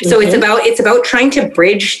of, so it's about trying to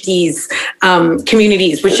bridge these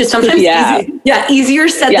communities, which is sometimes easier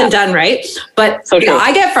said than done, right? But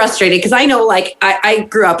I get frustrated because I know, like, I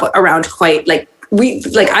grew up around quite like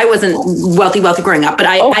I wasn't wealthy growing up, but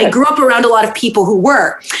I grew up around a lot of people who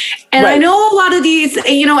were. And I know a lot of these,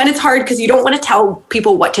 you know, and it's hard because you don't want to tell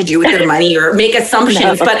people what to do with their money or make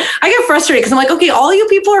assumptions, but I get frustrated because I'm like, okay, all you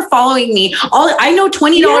people are following me. I know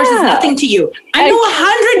 $20 is nothing to you. I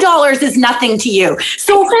know $100 is nothing to you.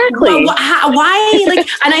 So exactly. Why, like,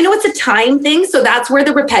 and I know it's a time thing. So that's where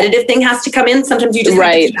the repetitive thing has to come in. Sometimes you just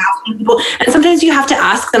have to keep asking people, and sometimes you have to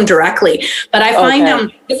ask them directly. But I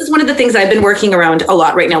find this is one of the things I've been working around a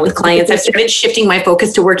lot right now with clients. I've started shifting my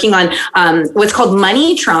focus to working on what's called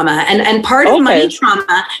money trauma. And part of money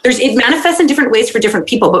trauma, it manifests in different ways for different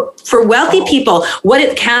people. But for wealthy people, what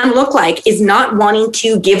it can look like is not wanting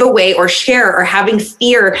to give away or share, or having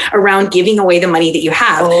fear around giving away the money that you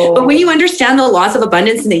have. But when you understand the laws of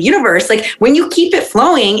abundance in the universe, like when you keep it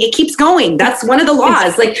flowing, it keeps going. That's one of the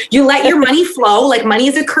laws. Like you let your money flow. Like money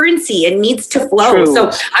is a currency. It needs to flow. True.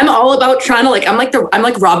 So I'm all about trying to I'm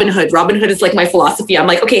like Robin Hood. Robin Hood is like my philosophy. I'm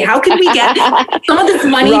like, okay, how can we get some of this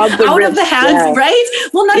money out of the hands, right?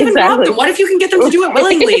 Well, not even rob them. What if you can get them to do it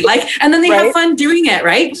willingly? And then they have fun doing it,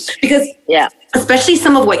 right? Because especially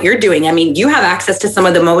some of what you're doing. I mean, you have access to some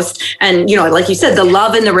of the most, and like you said, the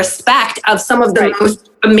love and the respect of some of the most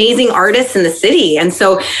amazing artists in the city. And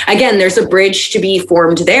so again, there's a bridge to be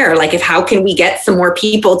formed there. Like how can we get some more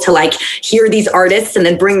people to hear these artists and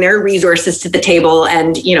then bring their resources to the table?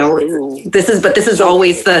 And this is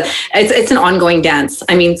always it's an ongoing dance.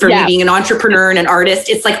 I mean, for me being an entrepreneur and an artist,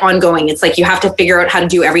 it's like ongoing. It's like you have to figure out how to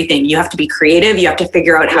do everything. You have to be creative. You have to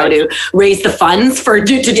figure out how to raise the funds to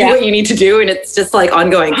do what you need to do. And it's just like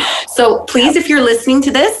ongoing. So please, if you're listening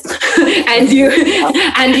to this please,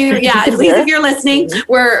 if you're listening,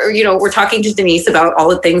 we're talking to Denise about all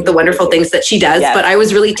the wonderful things that she does. But I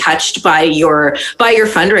was really touched by your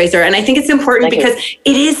fundraiser. And I think it's important because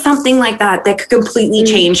it is something like that could completely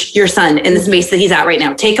change your son in the space that he's at right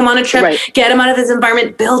now. Take him on a trip, get him out of his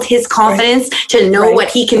environment, build his confidence to know what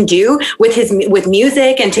he can do with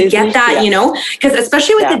music and to get that, because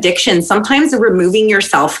especially with addiction, sometimes removing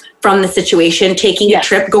yourself from the situation, taking a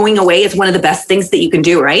trip, going away is one of the best things that you can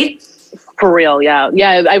do, right? For real, yeah.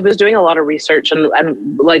 I was doing a lot of research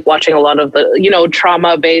and like watching a lot of the,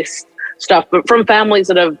 trauma-based stuff, but from families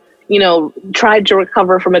that have, tried to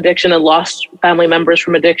recover from addiction and lost family members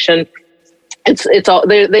from addiction. It's all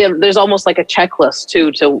there's almost like a checklist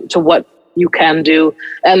too to what you can do,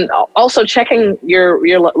 and also checking your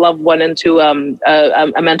loved one into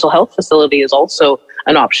a mental health facility is also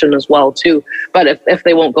an option as well too. But if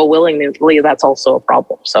they won't go willingly, that's also a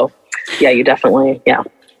problem. So you definitely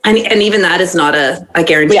And even that is not a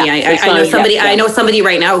guarantee. I know somebody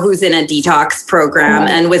right now who's in a detox program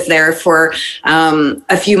and was there for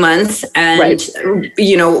a few months and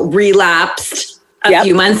relapsed a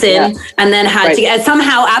few months in and then had to get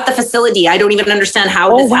somehow at the facility. I don't even understand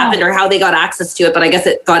how this happened or how they got access to it, but I guess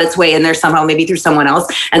it got its way in there somehow, maybe through someone else.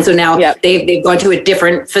 And so now they've gone to a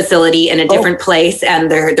different facility in a different place,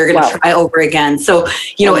 and they're going to try over again. So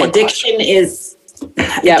addiction is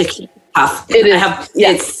addiction. Tough. It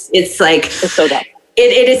is. It's so tough.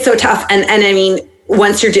 It is so tough. And I mean,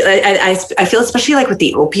 once you're, I feel especially like with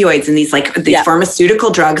the opioids and these pharmaceutical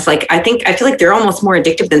drugs, I feel like they're almost more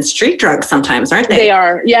addictive than street drugs sometimes, aren't they? They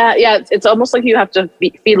are. Yeah. It's almost like you have to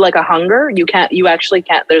feed like a hunger. You actually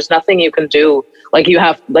can't, there's nothing you can do.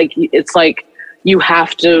 It's like you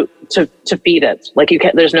have to feed it.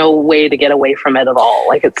 There's no way to get away from it at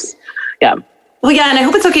all. Well, and I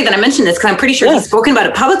hope it's okay that I mentioned this because I'm pretty sure he's spoken about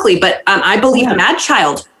it publicly, but I believe Mad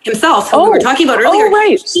Child himself, who we were talking about earlier,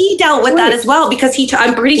 he dealt with that as well because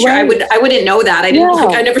I'm pretty sure I wouldn't know that. I didn't,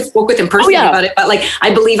 I never spoke with him personally about it, but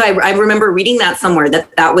I believe I remember reading that somewhere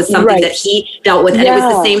that was something that he dealt with. And it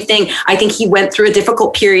was the same thing. I think he went through a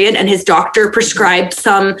difficult period and his doctor prescribed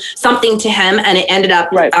something to him and it ended up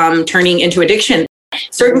turning into addiction.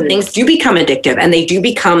 Certain things do become addictive and they do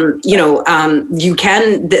become,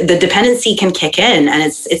 the dependency can kick in, and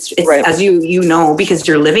it's as you know, because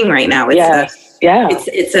you're living right now.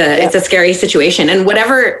 It's a scary situation. And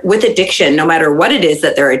whatever with addiction, no matter what it is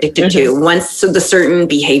that they're addicted to, once the certain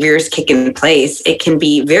behaviors kick in place, it can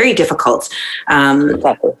be very difficult,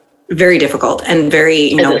 very difficult and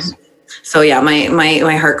very, so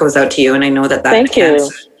my heart goes out to you, and I know that can't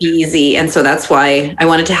be easy. And so that's why I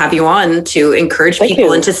wanted to have you on to encourage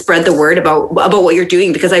people and to spread the word about what you're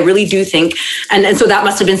doing, because I really do think, and so that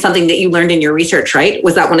must have been something that you learned in your research, right?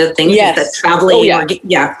 Was that one of the things that traveling?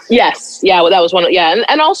 Yes. Well, that was one.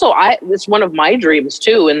 And also it's one of my dreams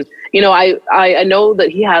too. And, I know that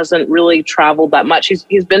he hasn't really traveled that much.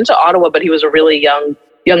 He's been to Ottawa, but he was a really young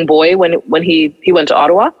boy when he went to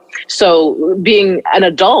Ottawa. So being an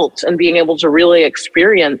adult and being able to really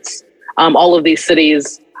experience all of these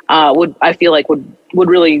cities would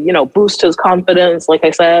really, boost his confidence, like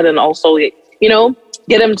I said, and also,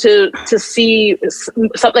 get him to see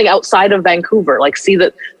something outside of Vancouver, see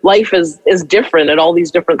that life is different in all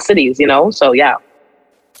these different cities, so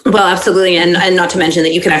Well, absolutely. And not to mention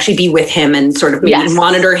that you can actually be with him and sort of maybe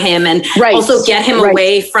monitor him and also get him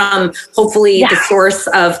away from hopefully the source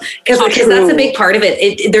of, because that's a big part of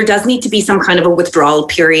it. There does need to be some kind of a withdrawal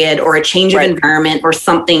period or a change of environment or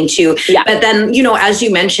something to, but then, you know, as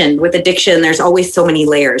you mentioned with addiction, there's always so many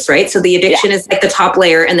layers, right? So the addiction is like the top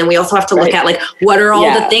layer. And then we also have to look at like, what are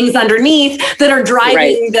all the things underneath that are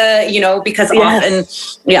driving the, you know, because often,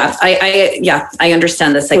 I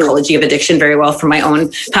understand the psychology of addiction very well from my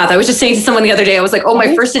own path. I was just saying to someone the other day, I was like, oh,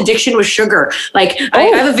 my first addiction was sugar. Like I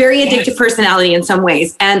have a very addictive personality in some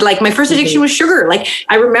ways. And like my first addiction was sugar. Like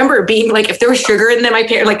I remember being like, if there was sugar in my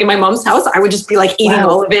parents, like in my mom's house, I would just be like eating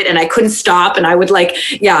all of it and I couldn't stop. And I would like,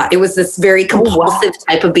 it was this very compulsive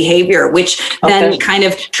type of behavior, which then kind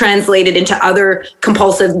of translated into other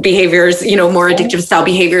compulsive behaviors, you know, more addictive style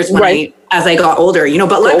behaviors as I got older, you know,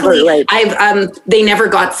 but luckily they never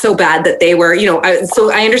got so bad that they were, you know, so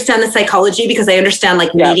I understand the psychology because I understand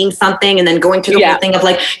like needing something and then going through the whole thing of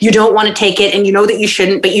like, you don't want to take it and you know that you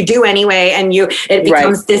shouldn't, but you do anyway. And it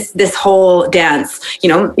becomes this whole dance, you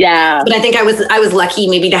know? Yeah. But I think I was lucky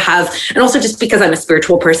maybe to have, and also just because I'm a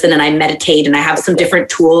spiritual person and I meditate and I have some different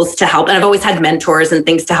tools to help. And I've always had mentors and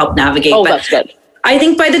things to help navigate. Oh, that's good. I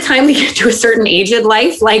think by the time we get to a certain age in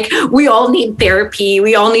life, like we all need therapy,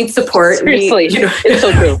 we all need support. Seriously, it's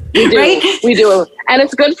so true. We do, right? We do, and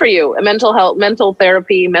it's good for you. Mental health, mental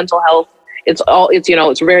therapy, mental health. It's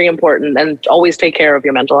very important, and always take care of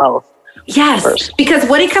your mental health. Yes, first. Because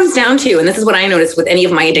what it comes down to, and this is what I noticed with any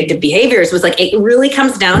of my addictive behaviors, was like, it really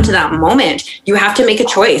comes down to that moment. You have to make a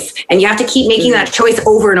choice and you have to keep making that choice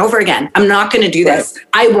over and over again. I'm not going to do this.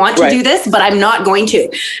 I want to do this, but I'm not going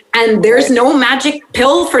to. And there's no magic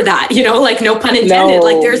pill for that, you know, like no pun intended. No,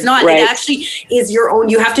 like there's not, it actually is your own.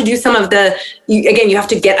 You have to do some of you have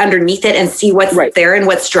to get underneath it and see what's there and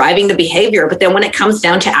what's driving the behavior. But then when it comes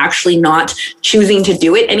down to actually not choosing to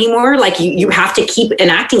do it anymore, like you have to keep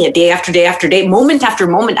enacting it day after day after day, moment after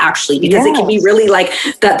moment, actually, because it can be really like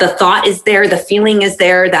that. The thought is there, the feeling is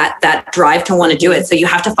there, that drive to want to do it. So you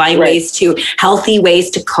have to find healthy ways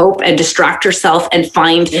to cope and distract yourself and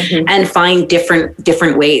find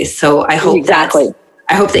different ways. So I hope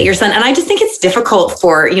I hope that your son, and I just think it's difficult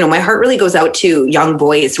for, you know, my heart really goes out to young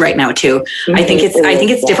boys right now too. I think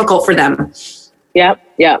it's difficult for them. Yeah.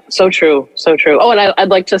 So true. Oh, and I'd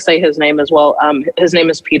like to say his name as well. His name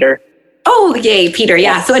is Peter. Oh, yay, Peter.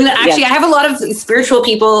 Yeah. So, and actually I have a lot of spiritual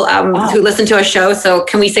people who listen to our show. So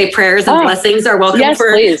can we say prayers and blessings are welcome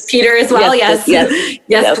for please. Peter as well? Yes,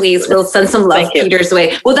 please. We'll send some love Peter's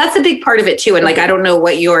way. Well, that's a big part of it too. And like, I don't know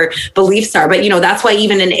what your beliefs are, but you know, that's why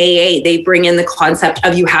even in AA, they bring in the concept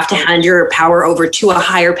of you have to hand your power over to a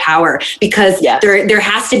higher power, because there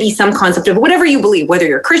has to be some concept of whatever you believe, whether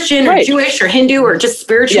you're Christian or Jewish or Hindu or just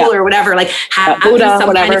spiritual or whatever, like Buddha, some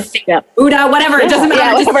whatever. Kind of Buddha, whatever. It doesn't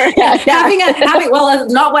matter. Well,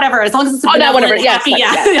 not whatever, as long as it's not whatever. Happy,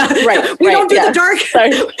 right. We don't do the dark.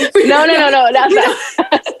 No.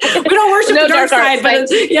 We don't worship the dark side,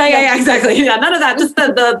 but exactly. Yeah, none of that. Just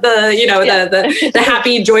the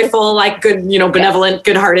happy, joyful, like good, benevolent,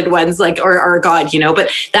 good-hearted ones, like or God,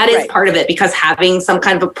 But that is part of it, because having some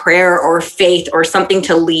kind of a prayer or faith or something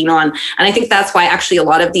to lean on, and I think that's why actually a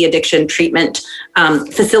lot of the addiction treatment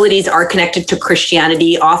facilities are connected to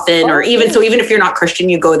Christianity often, or even if you're not Christian,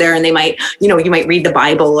 you go there and they might, you might read the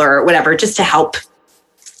Bible or whatever, just to help,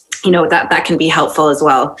 that can be helpful as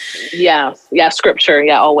well. Yeah. Scripture.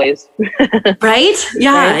 Yeah. Always. Right.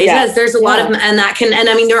 Yeah. It does. There's a lot of, and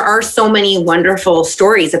I mean, there are so many wonderful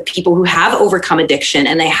stories of people who have overcome addiction,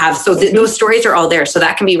 and they have, so those stories are all there. So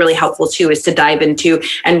that can be really helpful too, is to dive into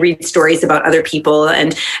and read stories about other people.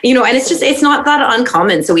 And, and it's not that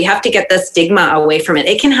uncommon. So we have to get the stigma away from it.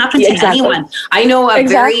 It can happen to anyone. I know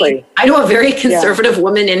a very conservative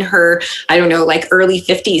woman in her, I don't know, like early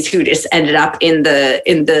 50s, who just ended up in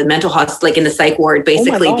the mental hospital, like in the psych ward,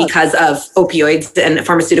 basically because of opioids and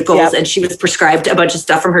pharmaceuticals. And she was prescribed a bunch of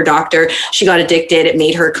stuff from her doctor. She got addicted. It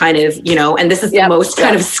made her kind of, and this is the most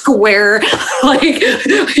kind of square, like, like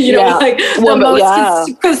the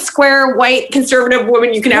most square white conservative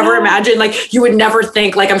woman you can ever imagine. Like, you would never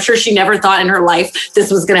think, like, I'm sure she never thought in her life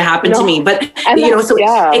this was going to happen to me, but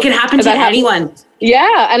it can happen to anyone.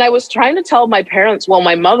 Yeah. And I was trying to tell my parents,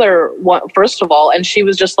 my mother, first of all, and she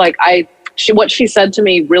was just like, what she said to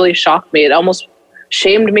me really shocked me. It almost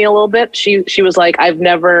shamed me a little bit. She was like, I've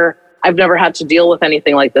never had to deal with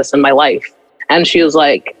anything like this in my life. And she was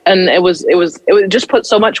like, and it just put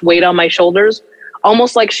so much weight on my shoulders,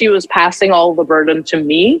 almost like she was passing all the burden to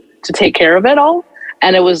me to take care of it all.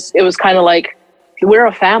 And it was kind of like, we're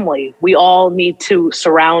a family. We all need to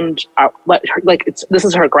surround this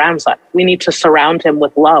is her grandson. We need to surround him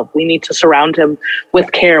with love. We need to surround him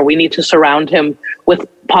with care. We need to surround him with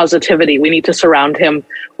positivity. We need to surround him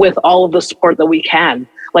with all of the support that we can.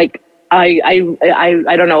 Like, I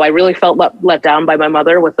don't know. I really felt let down by my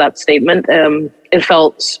mother with that statement. It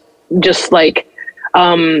felt just like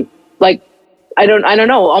I don't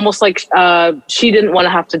know, almost like she didn't want to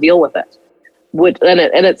have to deal with it.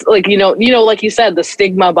 And it's like, like you said, the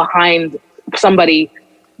stigma behind somebody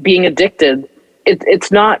being addicted. It's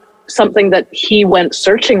not something that he went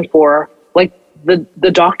searching for. Like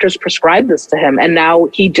the doctors prescribed this to him, and now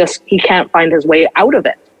he can't find his way out of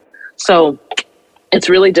it. So it's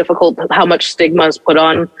really difficult how much stigma is put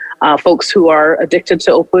on folks who are addicted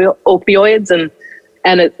to opioids, and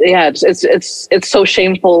it's so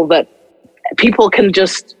shameful that people can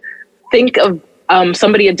just think of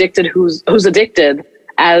somebody addicted who's addicted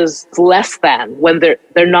as less than, when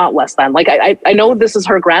they're not less than. Like I know this is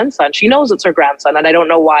her grandson. She knows it's her grandson, and I don't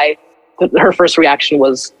know why her first reaction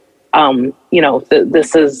was,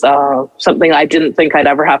 this is something I didn't think I'd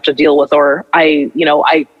ever have to deal with, or I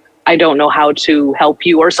don't know how to help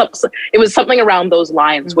you, or something. It was something around those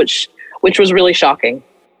lines, which was really shocking.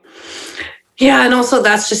 Yeah, and also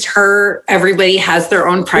that's just her. Everybody has their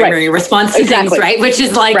own primary response to things, right? Which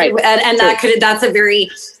is like, and that's a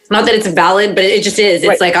very, not that it's valid, but it just is.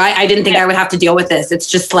 It's like, I didn't think I would have to deal with this. It's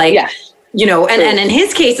just like, and in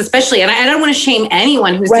his case especially, and I don't want to shame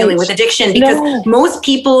anyone who's dealing with addiction, because most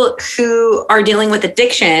people who are dealing with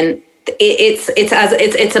addiction, it's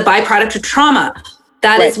a byproduct of trauma.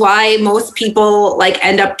 That is why most people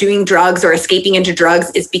end up doing drugs or escaping into drugs,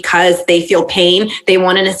 is because they feel pain. They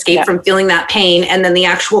want an escape from feeling that pain. And then the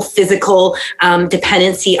actual physical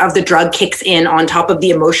dependency of the drug kicks in on top of the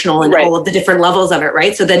emotional and all of the different levels of it.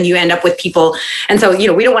 Right. So then you end up with people. And so, we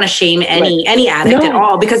don't want to shame any addict at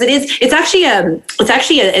all, because it's actually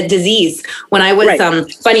a disease. When I was,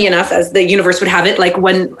 funny enough, as the universe would have it, like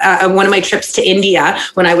when one of my trips to India,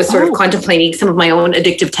 when I was sort of contemplating some of my own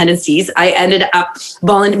addictive tendencies, I ended up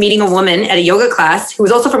meeting a woman at a yoga class who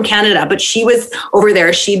was also from Canada, but she was over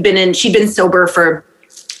there. She'd been sober for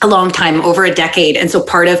a long time, over a decade. And so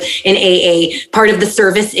part of an AA, part of the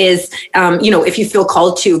service is, if you feel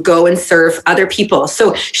called to, go and serve other people.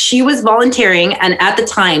 So she was volunteering. And at the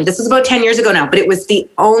time, this was about 10 years ago now, but it was the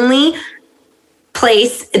only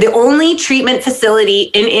treatment facility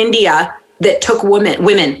in India that took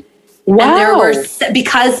women. Wow. And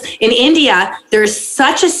because in India, there's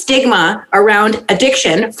such a stigma around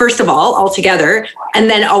addiction, first of all, altogether. And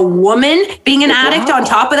then a woman being an addict on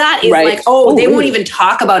top of that is they won't even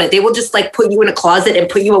talk about it. They will just put you in a closet and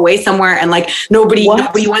put you away somewhere. And nobody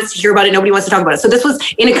wants to hear about it. Nobody wants to talk about it. So this was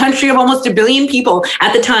in a country of almost 1 billion people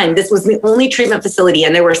at the time. This was the only treatment facility,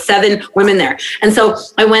 and there were 7 women there. And so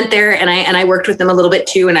I went there and I worked with them a little bit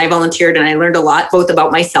too. And I volunteered, and I learned a lot, both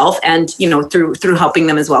about myself and, through helping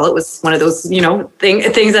them as well. It was one of those,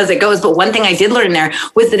 things as it goes. But one thing I did learn there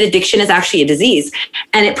was that addiction is actually a disease,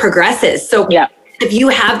 and it progresses. So if you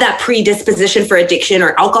have that predisposition for addiction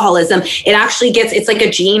or alcoholism, it actually it's like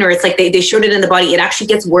a gene, or it's like they showed it in the body. It actually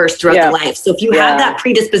gets worse throughout the life. So if you have that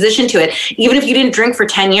predisposition to it, even if you didn't drink for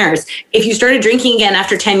 10 years, if you started drinking again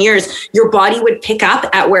after 10 years, your body would pick up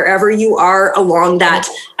at wherever you are along that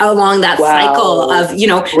cycle of,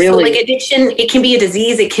 so addiction, it can be a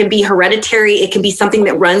disease, it can be hereditary, it can be something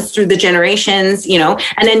that runs through the generations,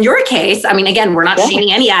 and in your case, I mean, again, we're not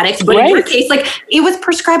shaming any addicts, but in your case, it was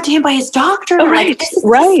prescribed to him by his doctor. What?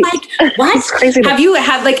 It's crazy. Have you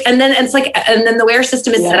had and then the way our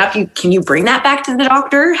system is set up, can you bring that back to the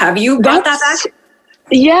doctor? Have you brought that back?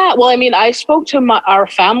 Yeah. Well, I mean, I spoke to our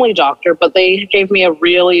family doctor, but they gave me a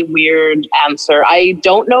really weird answer. I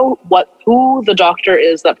don't know who the doctor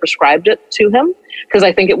is that prescribed it to him, because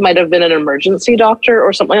I think it might have been an emergency doctor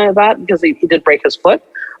or something like that, because he did break his foot.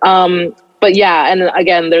 But yeah, and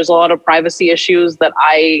again, there's a lot of privacy issues that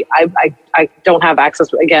I don't have access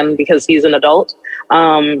to, again, because he's an adult.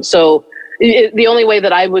 So the only way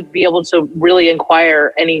that I would be able to really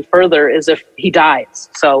inquire any further is if he dies.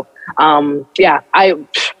 So I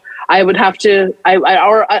would have to,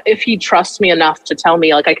 or if he trusts me enough to tell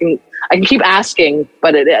me, I can keep asking,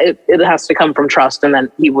 but it has to come from trust, and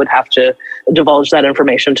then he would have to divulge that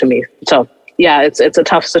information to me. So. Yeah, it's a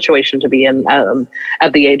tough situation to be in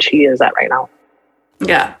at the age he is at right now.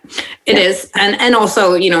 Yeah, it is. And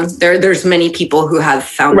also, there's many people who have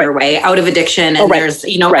found their way out of addiction. And there's,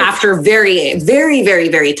 after very, very, very,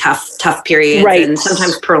 very tough periods and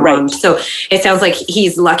sometimes prolonged. So it sounds like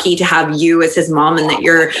he's lucky to have you as his mom and that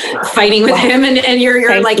you're fighting with him and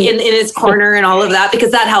you're like in his corner and all of that,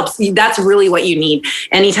 because that helps. That's really what you need.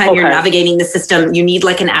 Anytime you're navigating the system, you need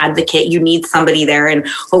like an advocate, you need somebody there. And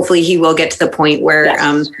hopefully he will get to the point where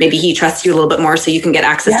maybe he trusts you a little bit more so you can get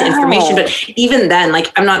access to information. But even then,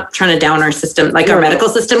 like, I'm not trying to down our system, like our medical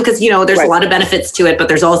system, because, there's a lot of benefits to it, but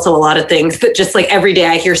there's also a lot of things that just like every day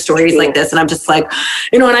I hear stories like this and I'm just like,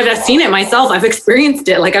 and I've seen it myself. I've experienced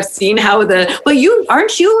it. Like I've seen how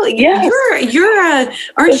aren't you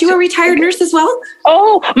a retired nurse as well?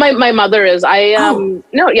 Oh, my mother is. No,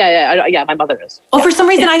 my mother is. Oh, for some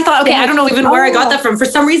reason I thought, I don't know even where I got that from. For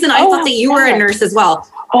some reason I thought that you were a nurse as well.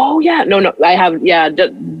 Oh yeah, no, I have,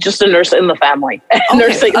 just a nurse in the family.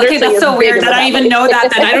 Nursing that's so weird that I even know that.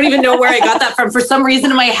 Then I don't even know where I got that from. For some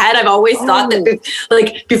reason in my head, I've always thought that,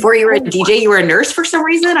 like, before you were a DJ, you were a nurse for some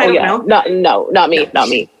reason. I don't know. Not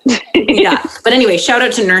me. Yeah, but anyway, shout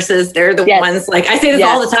out to nurses. They're the ones. Like I say this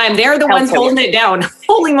all the time. They're the ones holding it down.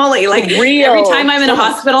 Holy moly! Like every time I'm in a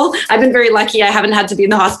hospital, I've been very lucky. I haven't had to be in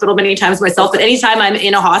the hospital many times myself. But anytime I'm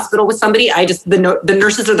in a hospital with somebody, the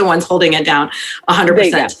nurses are the ones holding it down.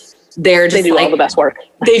 100%. They do all the best work.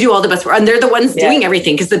 They do all the best work. And they're the ones doing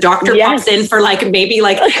everything because the doctor pops in for like maybe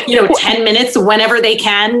 10 minutes whenever they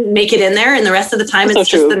can make it in there. And the rest of the time it's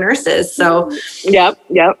just the nurses. So Yep.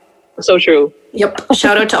 So true. Yep.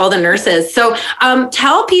 Shout out to all the nurses. So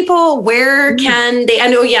tell people where can they, I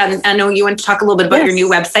know you want to talk a little bit about your new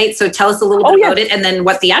website. So tell us a little bit about it and then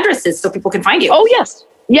what the address is so people can find you. Oh, yes.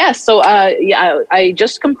 Yes. So, I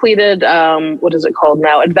just completed, what is it called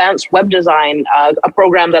now? Advanced Web Design, a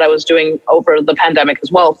program that I was doing over the pandemic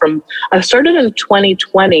as well. I started in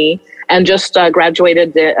 2020 and just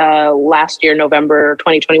graduated last year, November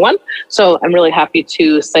 2021. So I'm really happy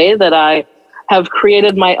to say that I have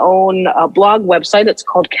created my own blog website. It's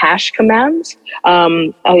called Cash Commands.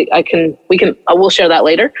 We'll share that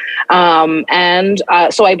later.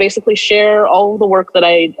 So I basically share all the work that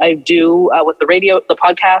I do with the radio, the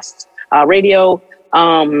podcasts, radio,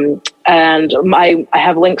 and I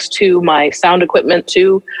have links to my sound equipment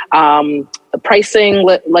too, pricing.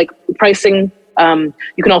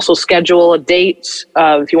 You can also schedule a date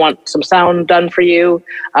if you want some sound done for you.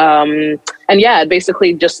 And it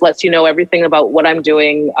basically just lets you know everything about what I'm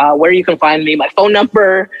doing, where you can find me, my phone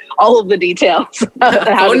number, all of the details.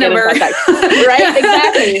 How to get in contact. Right?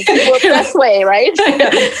 Exactly. Well, best way, right?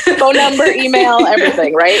 Phone number, email,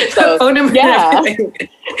 everything, right? So, phone number, everything.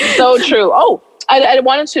 So true. Oh, I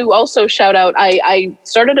wanted to also shout out, I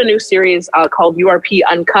started a new series called URP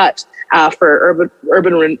Uncut. For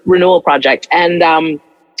Urban Renewal Project. And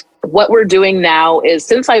what we're doing now is,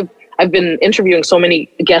 since I've been interviewing so many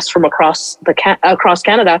guests from across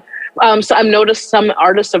Canada, so I've noticed some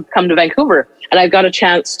artists have come to Vancouver, and I've got a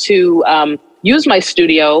chance to use my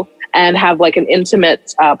studio and have like an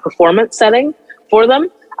intimate performance setting for them.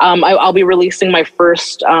 I'll be releasing my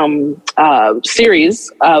first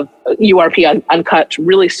series of URP Uncut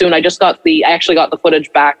really soon. I actually got the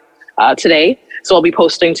footage back today. So I'll be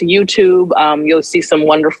posting to YouTube. You'll see some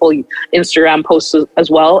wonderful Instagram posts as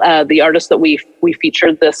well. The artist that we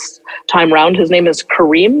featured this time round, his name is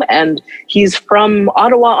Kareem, and he's from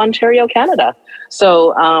Ottawa, Ontario, Canada.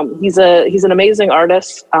 So he's an amazing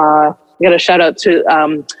artist. I got a shout out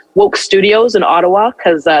to Woke Studios in Ottawa,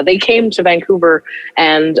 because they came to Vancouver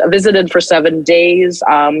and visited for 7 days.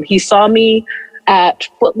 He saw me at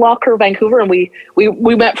Foot Locker, Vancouver, and we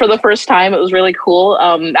met for the first time. It was really cool.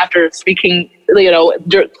 After speaking,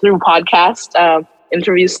 through podcast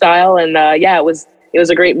interview style, and it was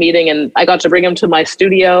a great meeting. And I got to bring him to my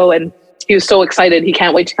studio, and he was so excited. He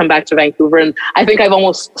can't wait to come back to Vancouver, and I think I've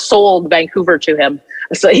almost sold Vancouver to him.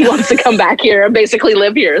 So he wants to come back here and basically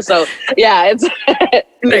live here. So it's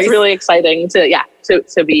it's really exciting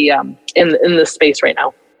to be in this space right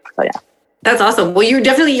now. So yeah. That's awesome. Well,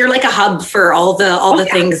 you're like a hub for all the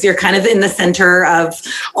things. You're kind of in the center of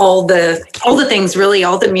all the things, really,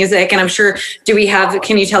 all the music. And I'm sure,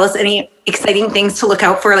 can you tell us any exciting things to look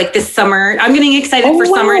out for like this summer? I'm getting excited for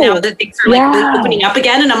summer now that things are really opening up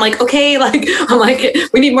again. And I'm like, okay,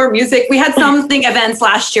 we need more music. We had something events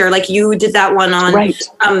last year. Like you did that one on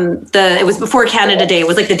it was before Canada Day. It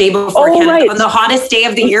was like the day before Canada on the hottest day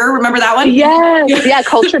of the year. Remember that one? Yes. Yeah.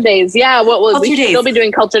 Culture Days. Yeah. We'll be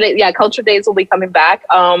doing Culture Days. Yeah. Culture Days will be coming back.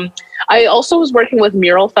 I also was working with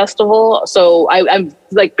Mural Festival. So I'm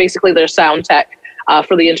like basically their sound tech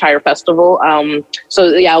for the entire festival.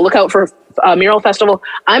 Look out for mural festival.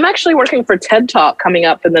 I'm actually working for TED Talk coming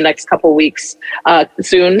up in the next couple weeks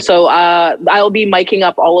soon. So I'll be miking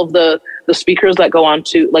up all of the speakers that go on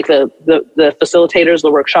to, like the facilitators,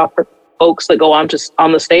 the workshop folks that go on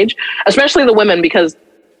the stage, especially the women, because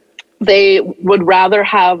they would rather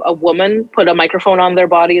have a woman put a microphone on their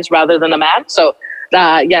bodies rather than a man. So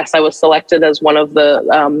yes, I was selected as one of the,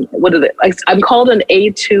 I'm called an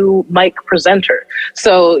A2 mic presenter.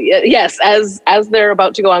 So yes, as they're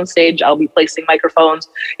about to go on stage, I'll be placing microphones,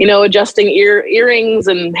 adjusting earrings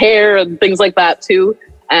and hair and things like that too.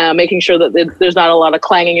 Making sure that there's not a lot of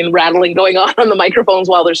clanging and rattling going on the microphones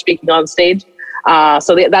while they're speaking on stage.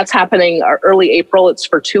 So that's happening early April. It's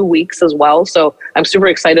for 2 weeks as well. So I'm super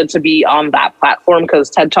excited to be on that platform, because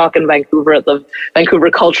TED Talk in Vancouver at the Vancouver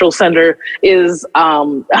Cultural Center is,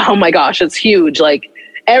 oh my gosh, it's huge. Like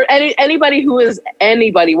anybody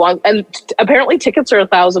wants, and apparently tickets are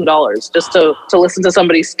 $1,000 just to listen to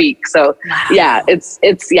somebody speak. So yeah, it's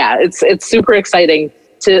super exciting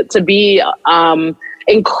to be,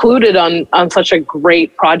 included on such a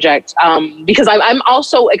great project. Because I'm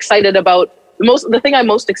also excited about, the thing I'm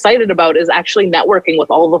most excited about is actually networking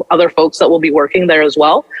with all the other folks that will be working there as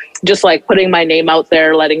well. Just like putting my name out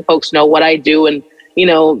there, letting folks know what I do, and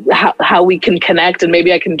how we can connect, and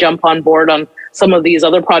maybe I can jump on board on some of these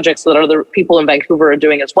other projects that other people in Vancouver are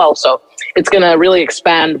doing as well. So it's going to really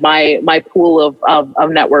expand my pool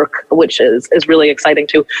of network, which is really exciting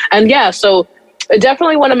too. And yeah, so I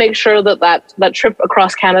definitely want to make sure that trip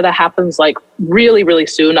across Canada happens like really, really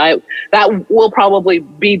soon. That will probably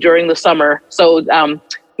be during the summer. So,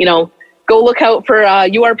 go look out for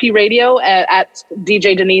URP Radio at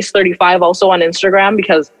DJ Denise 35, also on Instagram,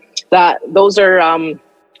 because those are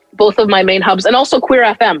both of my main hubs, and also Queer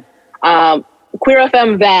FM. Queer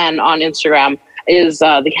FM Van on Instagram is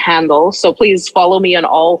the handle. So please follow me on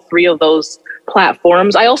all three of those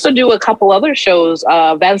platforms. I also do a couple other shows,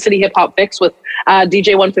 Van City Hip Hop Fix with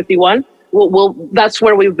DJ 151. That's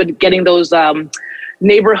where we've been getting those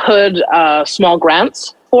neighborhood small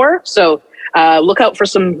grants for. So look out for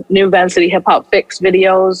some new Van City Hip Hop Fix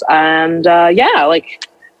videos. And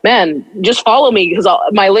man, just follow me, because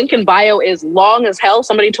my link in bio is long as hell.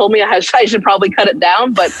 Somebody told me I should probably cut it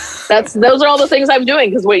down, but those are all the things I'm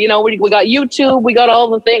doing, because we got YouTube, we got all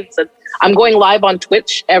the things. And I'm going live on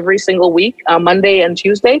Twitch every single week, Monday and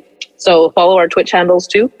Tuesday. So follow our Twitch handles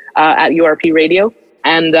too, at URP Radio.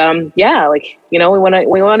 And we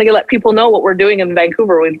want to let people know what we're doing in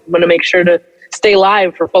Vancouver. We want to make sure to stay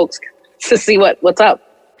live for folks to see what's up.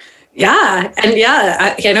 Yeah. And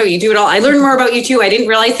I know you do it all. I learned more about you too. I didn't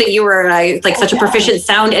realize that you were such a proficient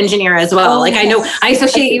sound engineer as well. I know I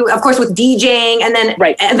associate you, of course, with DJing, and then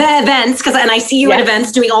the events, and I see you at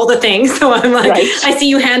events doing all the things. So I'm like, I see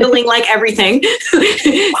you handling like everything.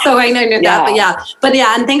 So I know that, but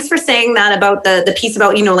and thanks for saying that about the piece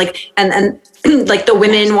about, and like the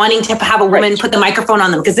women wanting to have a woman put the microphone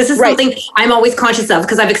on them, because this is something I'm always conscious of,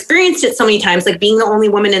 because I've experienced it so many times, like being the only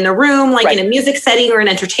woman in the room, like in a music setting or an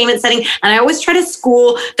entertainment setting. And I always try to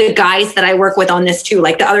school the guys that I work with on this too,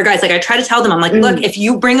 like the other guys. Like I try to tell them, I'm like, look, if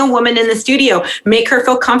you bring a woman in the studio, make her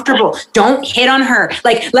feel comfortable. Don't hit on her,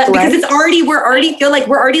 because we're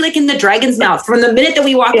already like in the dragon's mouth from the minute that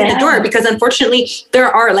we walk in the door. Because unfortunately,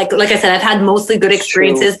 there are like I said, I've had mostly good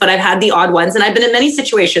experiences, but I've had the odd ones, and I've been in many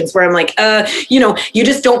situations where I'm like, you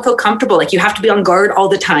just don't feel comfortable. Like you have to be on guard all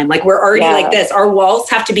the time. Like we're already like this. Our walls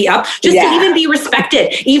have to be up just to even be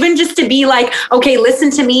respected. Even just to be like, okay,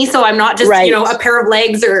 listen to me. So I'm not just, a pair of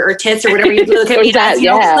legs or tits or whatever you look at me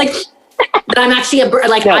as, but I'm actually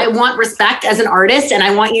I want respect as an artist, and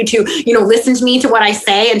I want you to, listen to me, to what I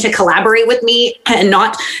say, and to collaborate with me, and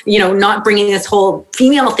not bringing this whole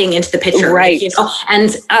female thing into the picture. Right.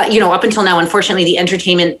 And up until now, unfortunately, the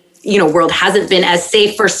entertainment world hasn't been as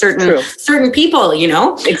safe for certain people,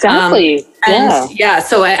 Exactly.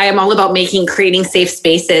 So I am all about creating safe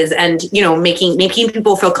spaces, and making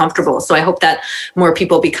people feel comfortable. So I hope that more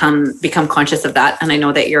people become conscious of that. And I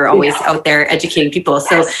know that you're always out there educating people.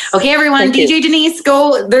 So okay, everyone, Thank DJ you. Denise,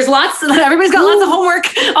 go. There's everybody's got lots of homework.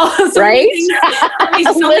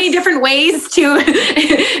 So many different ways to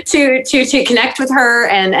connect with her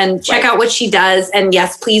and check out what she does. And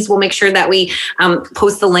yes, please, we'll make sure that we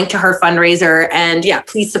post the link to her fundraiser. And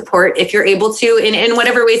please support if you're able to in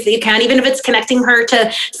whatever ways that you can, even if it's connecting her to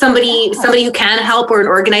somebody who can help, or an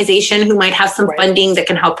organization who might have some funding that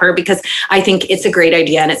can help her, because I think it's a great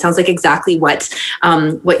idea. And it sounds like exactly what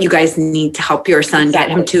you guys need to help your son get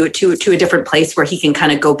him to a different place where he can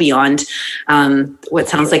kind of go beyond what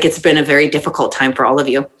sounds like it's been a very difficult time for all of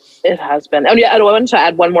you. It has been. Oh yeah, I wanted to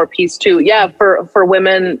add one more piece too. Yeah, for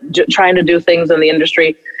women trying to do things in the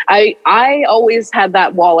industry, I always had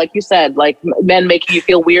that wall, like you said, like men making you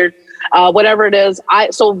feel weird, whatever it is.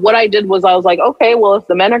 So what I did was I was like, okay, well, if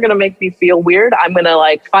the men are going to make me feel weird, I'm going to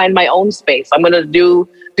like find my own space. I'm going to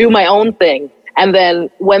do my own thing. And then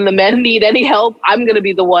when the men need any help, I'm going to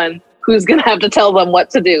be the one who's going to have to tell them what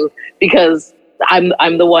to do, because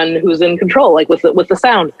I'm the one who's in control, like with the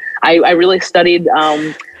sound. I really studied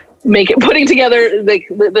putting together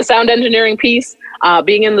the sound engineering piece,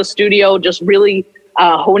 being in the studio, just really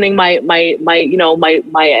honing my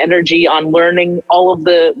energy on learning all of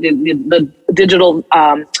the digital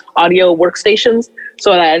audio workstations,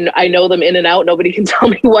 so that I know them in and out. Nobody can tell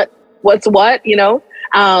me what's what, you know.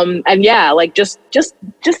 And yeah, like just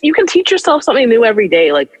you can teach yourself something new every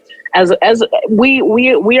day. Like as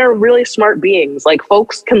we are really smart beings. Like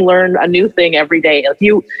folks can learn a new thing every day.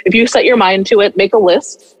 If you set your mind to it, make a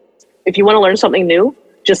list. If you want to learn something new,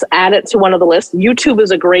 just add it to one of the lists. YouTube is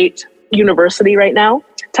a great university right now.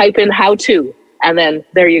 Type in how to, and then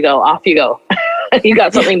there you go. Off you go. You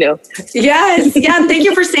got something new. Yes. Yeah. Thank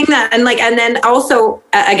you for saying that. And then also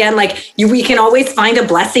again, we can always find a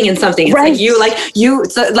blessing in something. It's right. Like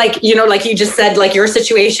you just said, like your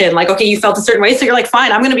situation, like, okay, you felt a certain way. So you're like,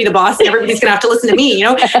 fine, I'm going to be the boss and everybody's going to have to listen to me, you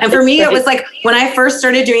know? And for me, right. It was like when I first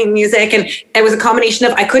started doing music, and it was a combination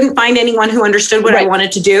of, I couldn't find anyone who understood what right. I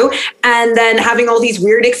wanted to do. And then having all these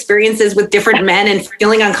weird experiences with different men and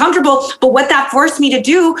feeling uncomfortable. But what that forced me to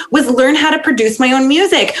do was learn how to produce my own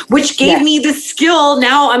music, which gave yes. me the skill.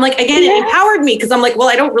 Now I'm like, again, it empowered me, because I'm like, well,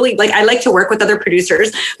 I don't really I like to work with other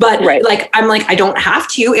producers, but right. I'm like, I don't have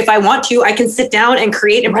to. If I want to, I can sit down and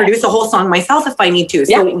create and right. produce a whole song myself if I need to.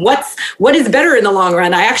 So what is better in the long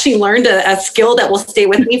run? I actually learned a skill that will stay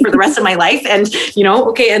with me for the rest of my life. And,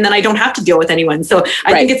 and then I don't have to deal with anyone. So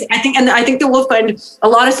I think that we'll find a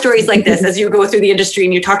lot of stories like this as you go through the industry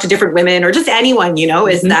and you talk to different women or just anyone,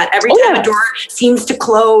 is that every time a door seems to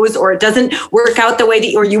close or it doesn't work out the way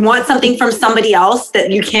that, or you want something from somebody else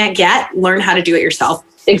that you can't get, learn how to do it yourself.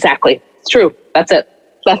 Exactly. It's true. That's it.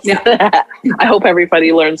 I hope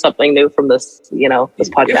everybody learns something new from this, this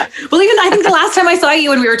podcast. Well, even I think the last time I saw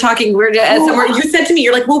you when we were talking, somewhere, you said to me,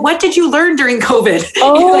 you're like, well, what did you learn during COVID?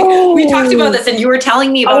 Oh. We talked about this and you were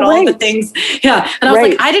telling me about all the things. Yeah. And I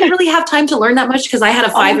was like, I didn't really have time to learn that much because I had a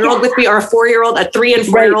 5-year-old with me, or a 4-year-old, a 3 and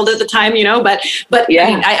 4-year-old at the time, but yeah.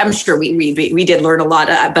 I mean, I'm sure we did learn a lot,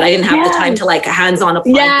 but I didn't have the time to hands-on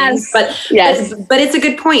apply things. But it's a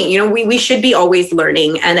good point. We should be always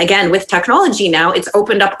learning. And again, with technology now, it's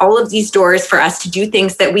opened up all of these doors for us to do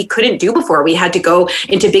things that we couldn't do before. We had to go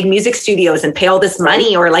into big music studios and pay all this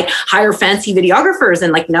money, or hire fancy videographers.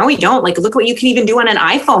 And now we don't. Look what you can even do on an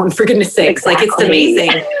iPhone, for goodness sakes. Exactly. It's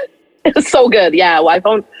amazing. It's so good. Yeah.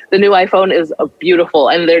 Well, the new iPhone is beautiful,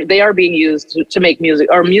 and they are being used to make music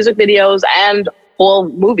videos and whole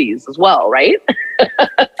movies as well, right?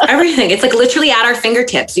 Everything. It's literally at our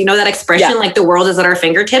fingertips. You know that expression, the world is at our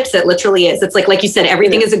fingertips? It literally is. It's like you said,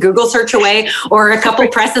 everything is a Google search away, or a couple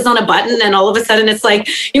presses on a button, and all of a sudden it's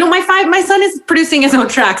my son is producing his own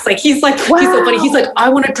tracks. He's so funny. He's like, I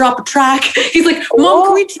want to drop a track. He's like, Mom,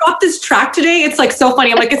 can we drop this track today? It's so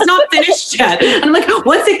funny. I'm like, it's not finished yet. And I'm like,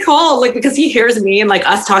 what's it called? Because he hears me and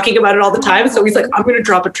us talking about it all the time. So he's like, I'm going to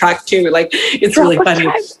drop a track too. It's really funny.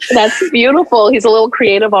 That's beautiful. He's a little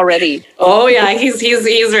creative already. Oh yeah.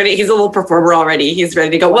 He's ready. He's a little performer already. He's ready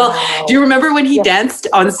to go. Wow. Well, do you remember when he danced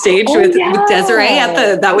on stage with Desiree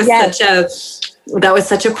that was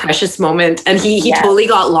such a precious moment. And he totally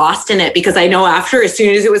got lost in it, because I know after, as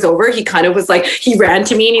soon as it was over, he kind of was he ran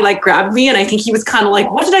to me and he grabbed me. And I think he was kind of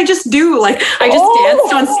what did I just do? I just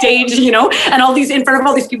danced on stage, and in front of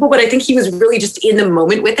all these people. But I think he was really just in the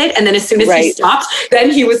moment with it. And then as soon as he stopped,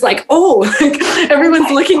 then he was everyone's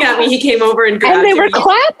looking at me. He came over and grabbed me. And they were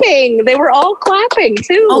clapping. They were all clapping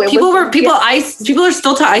too. Oh, people are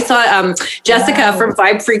still talking. I saw Jessica from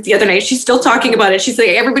Vibe Freak the other night. She's still talking about it. She's like,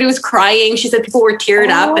 everybody was crying. She said people were teared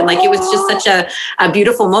up, and it was just such a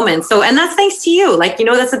beautiful moment. So, and that's thanks to you.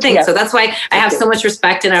 That's the thing. Yeah. So that's why I have so much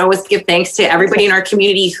respect, and I always give thanks to everybody in our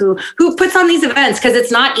community who puts on these events, because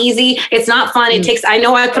it's not easy. It's not fun. It takes, I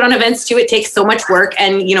know I put on events too. It takes so much work,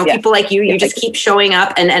 and people like you just keep showing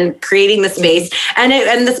up and creating the space, and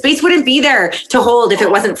the space wouldn't be there to hold if it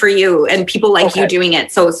wasn't for you and people like you doing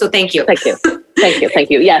it. So thank you. Thank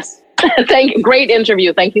you. Yes. Thank you. Great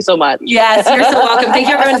interview. Thank you so much. Yes, you're so welcome. Thank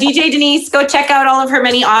you, everyone. DJ Denise, go check out all of her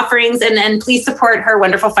many offerings, and please support her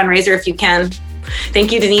wonderful fundraiser if you can.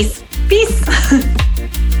 Thank you, Denise. Peace.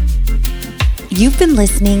 You've been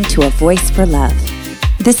listening to A Voice for Love.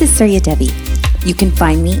 This is Surya Devi. You can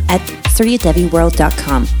find me at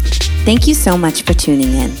suryadeviworld.com. Thank you so much for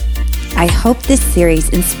tuning in. I hope this series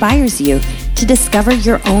inspires you to discover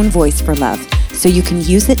your own voice for love, so you can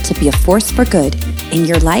use it to be a force for good in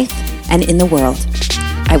your life and in the world.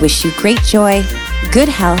 I wish you great joy, good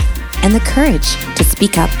health, and the courage to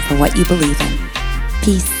speak up for what you believe in.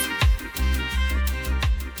 Peace.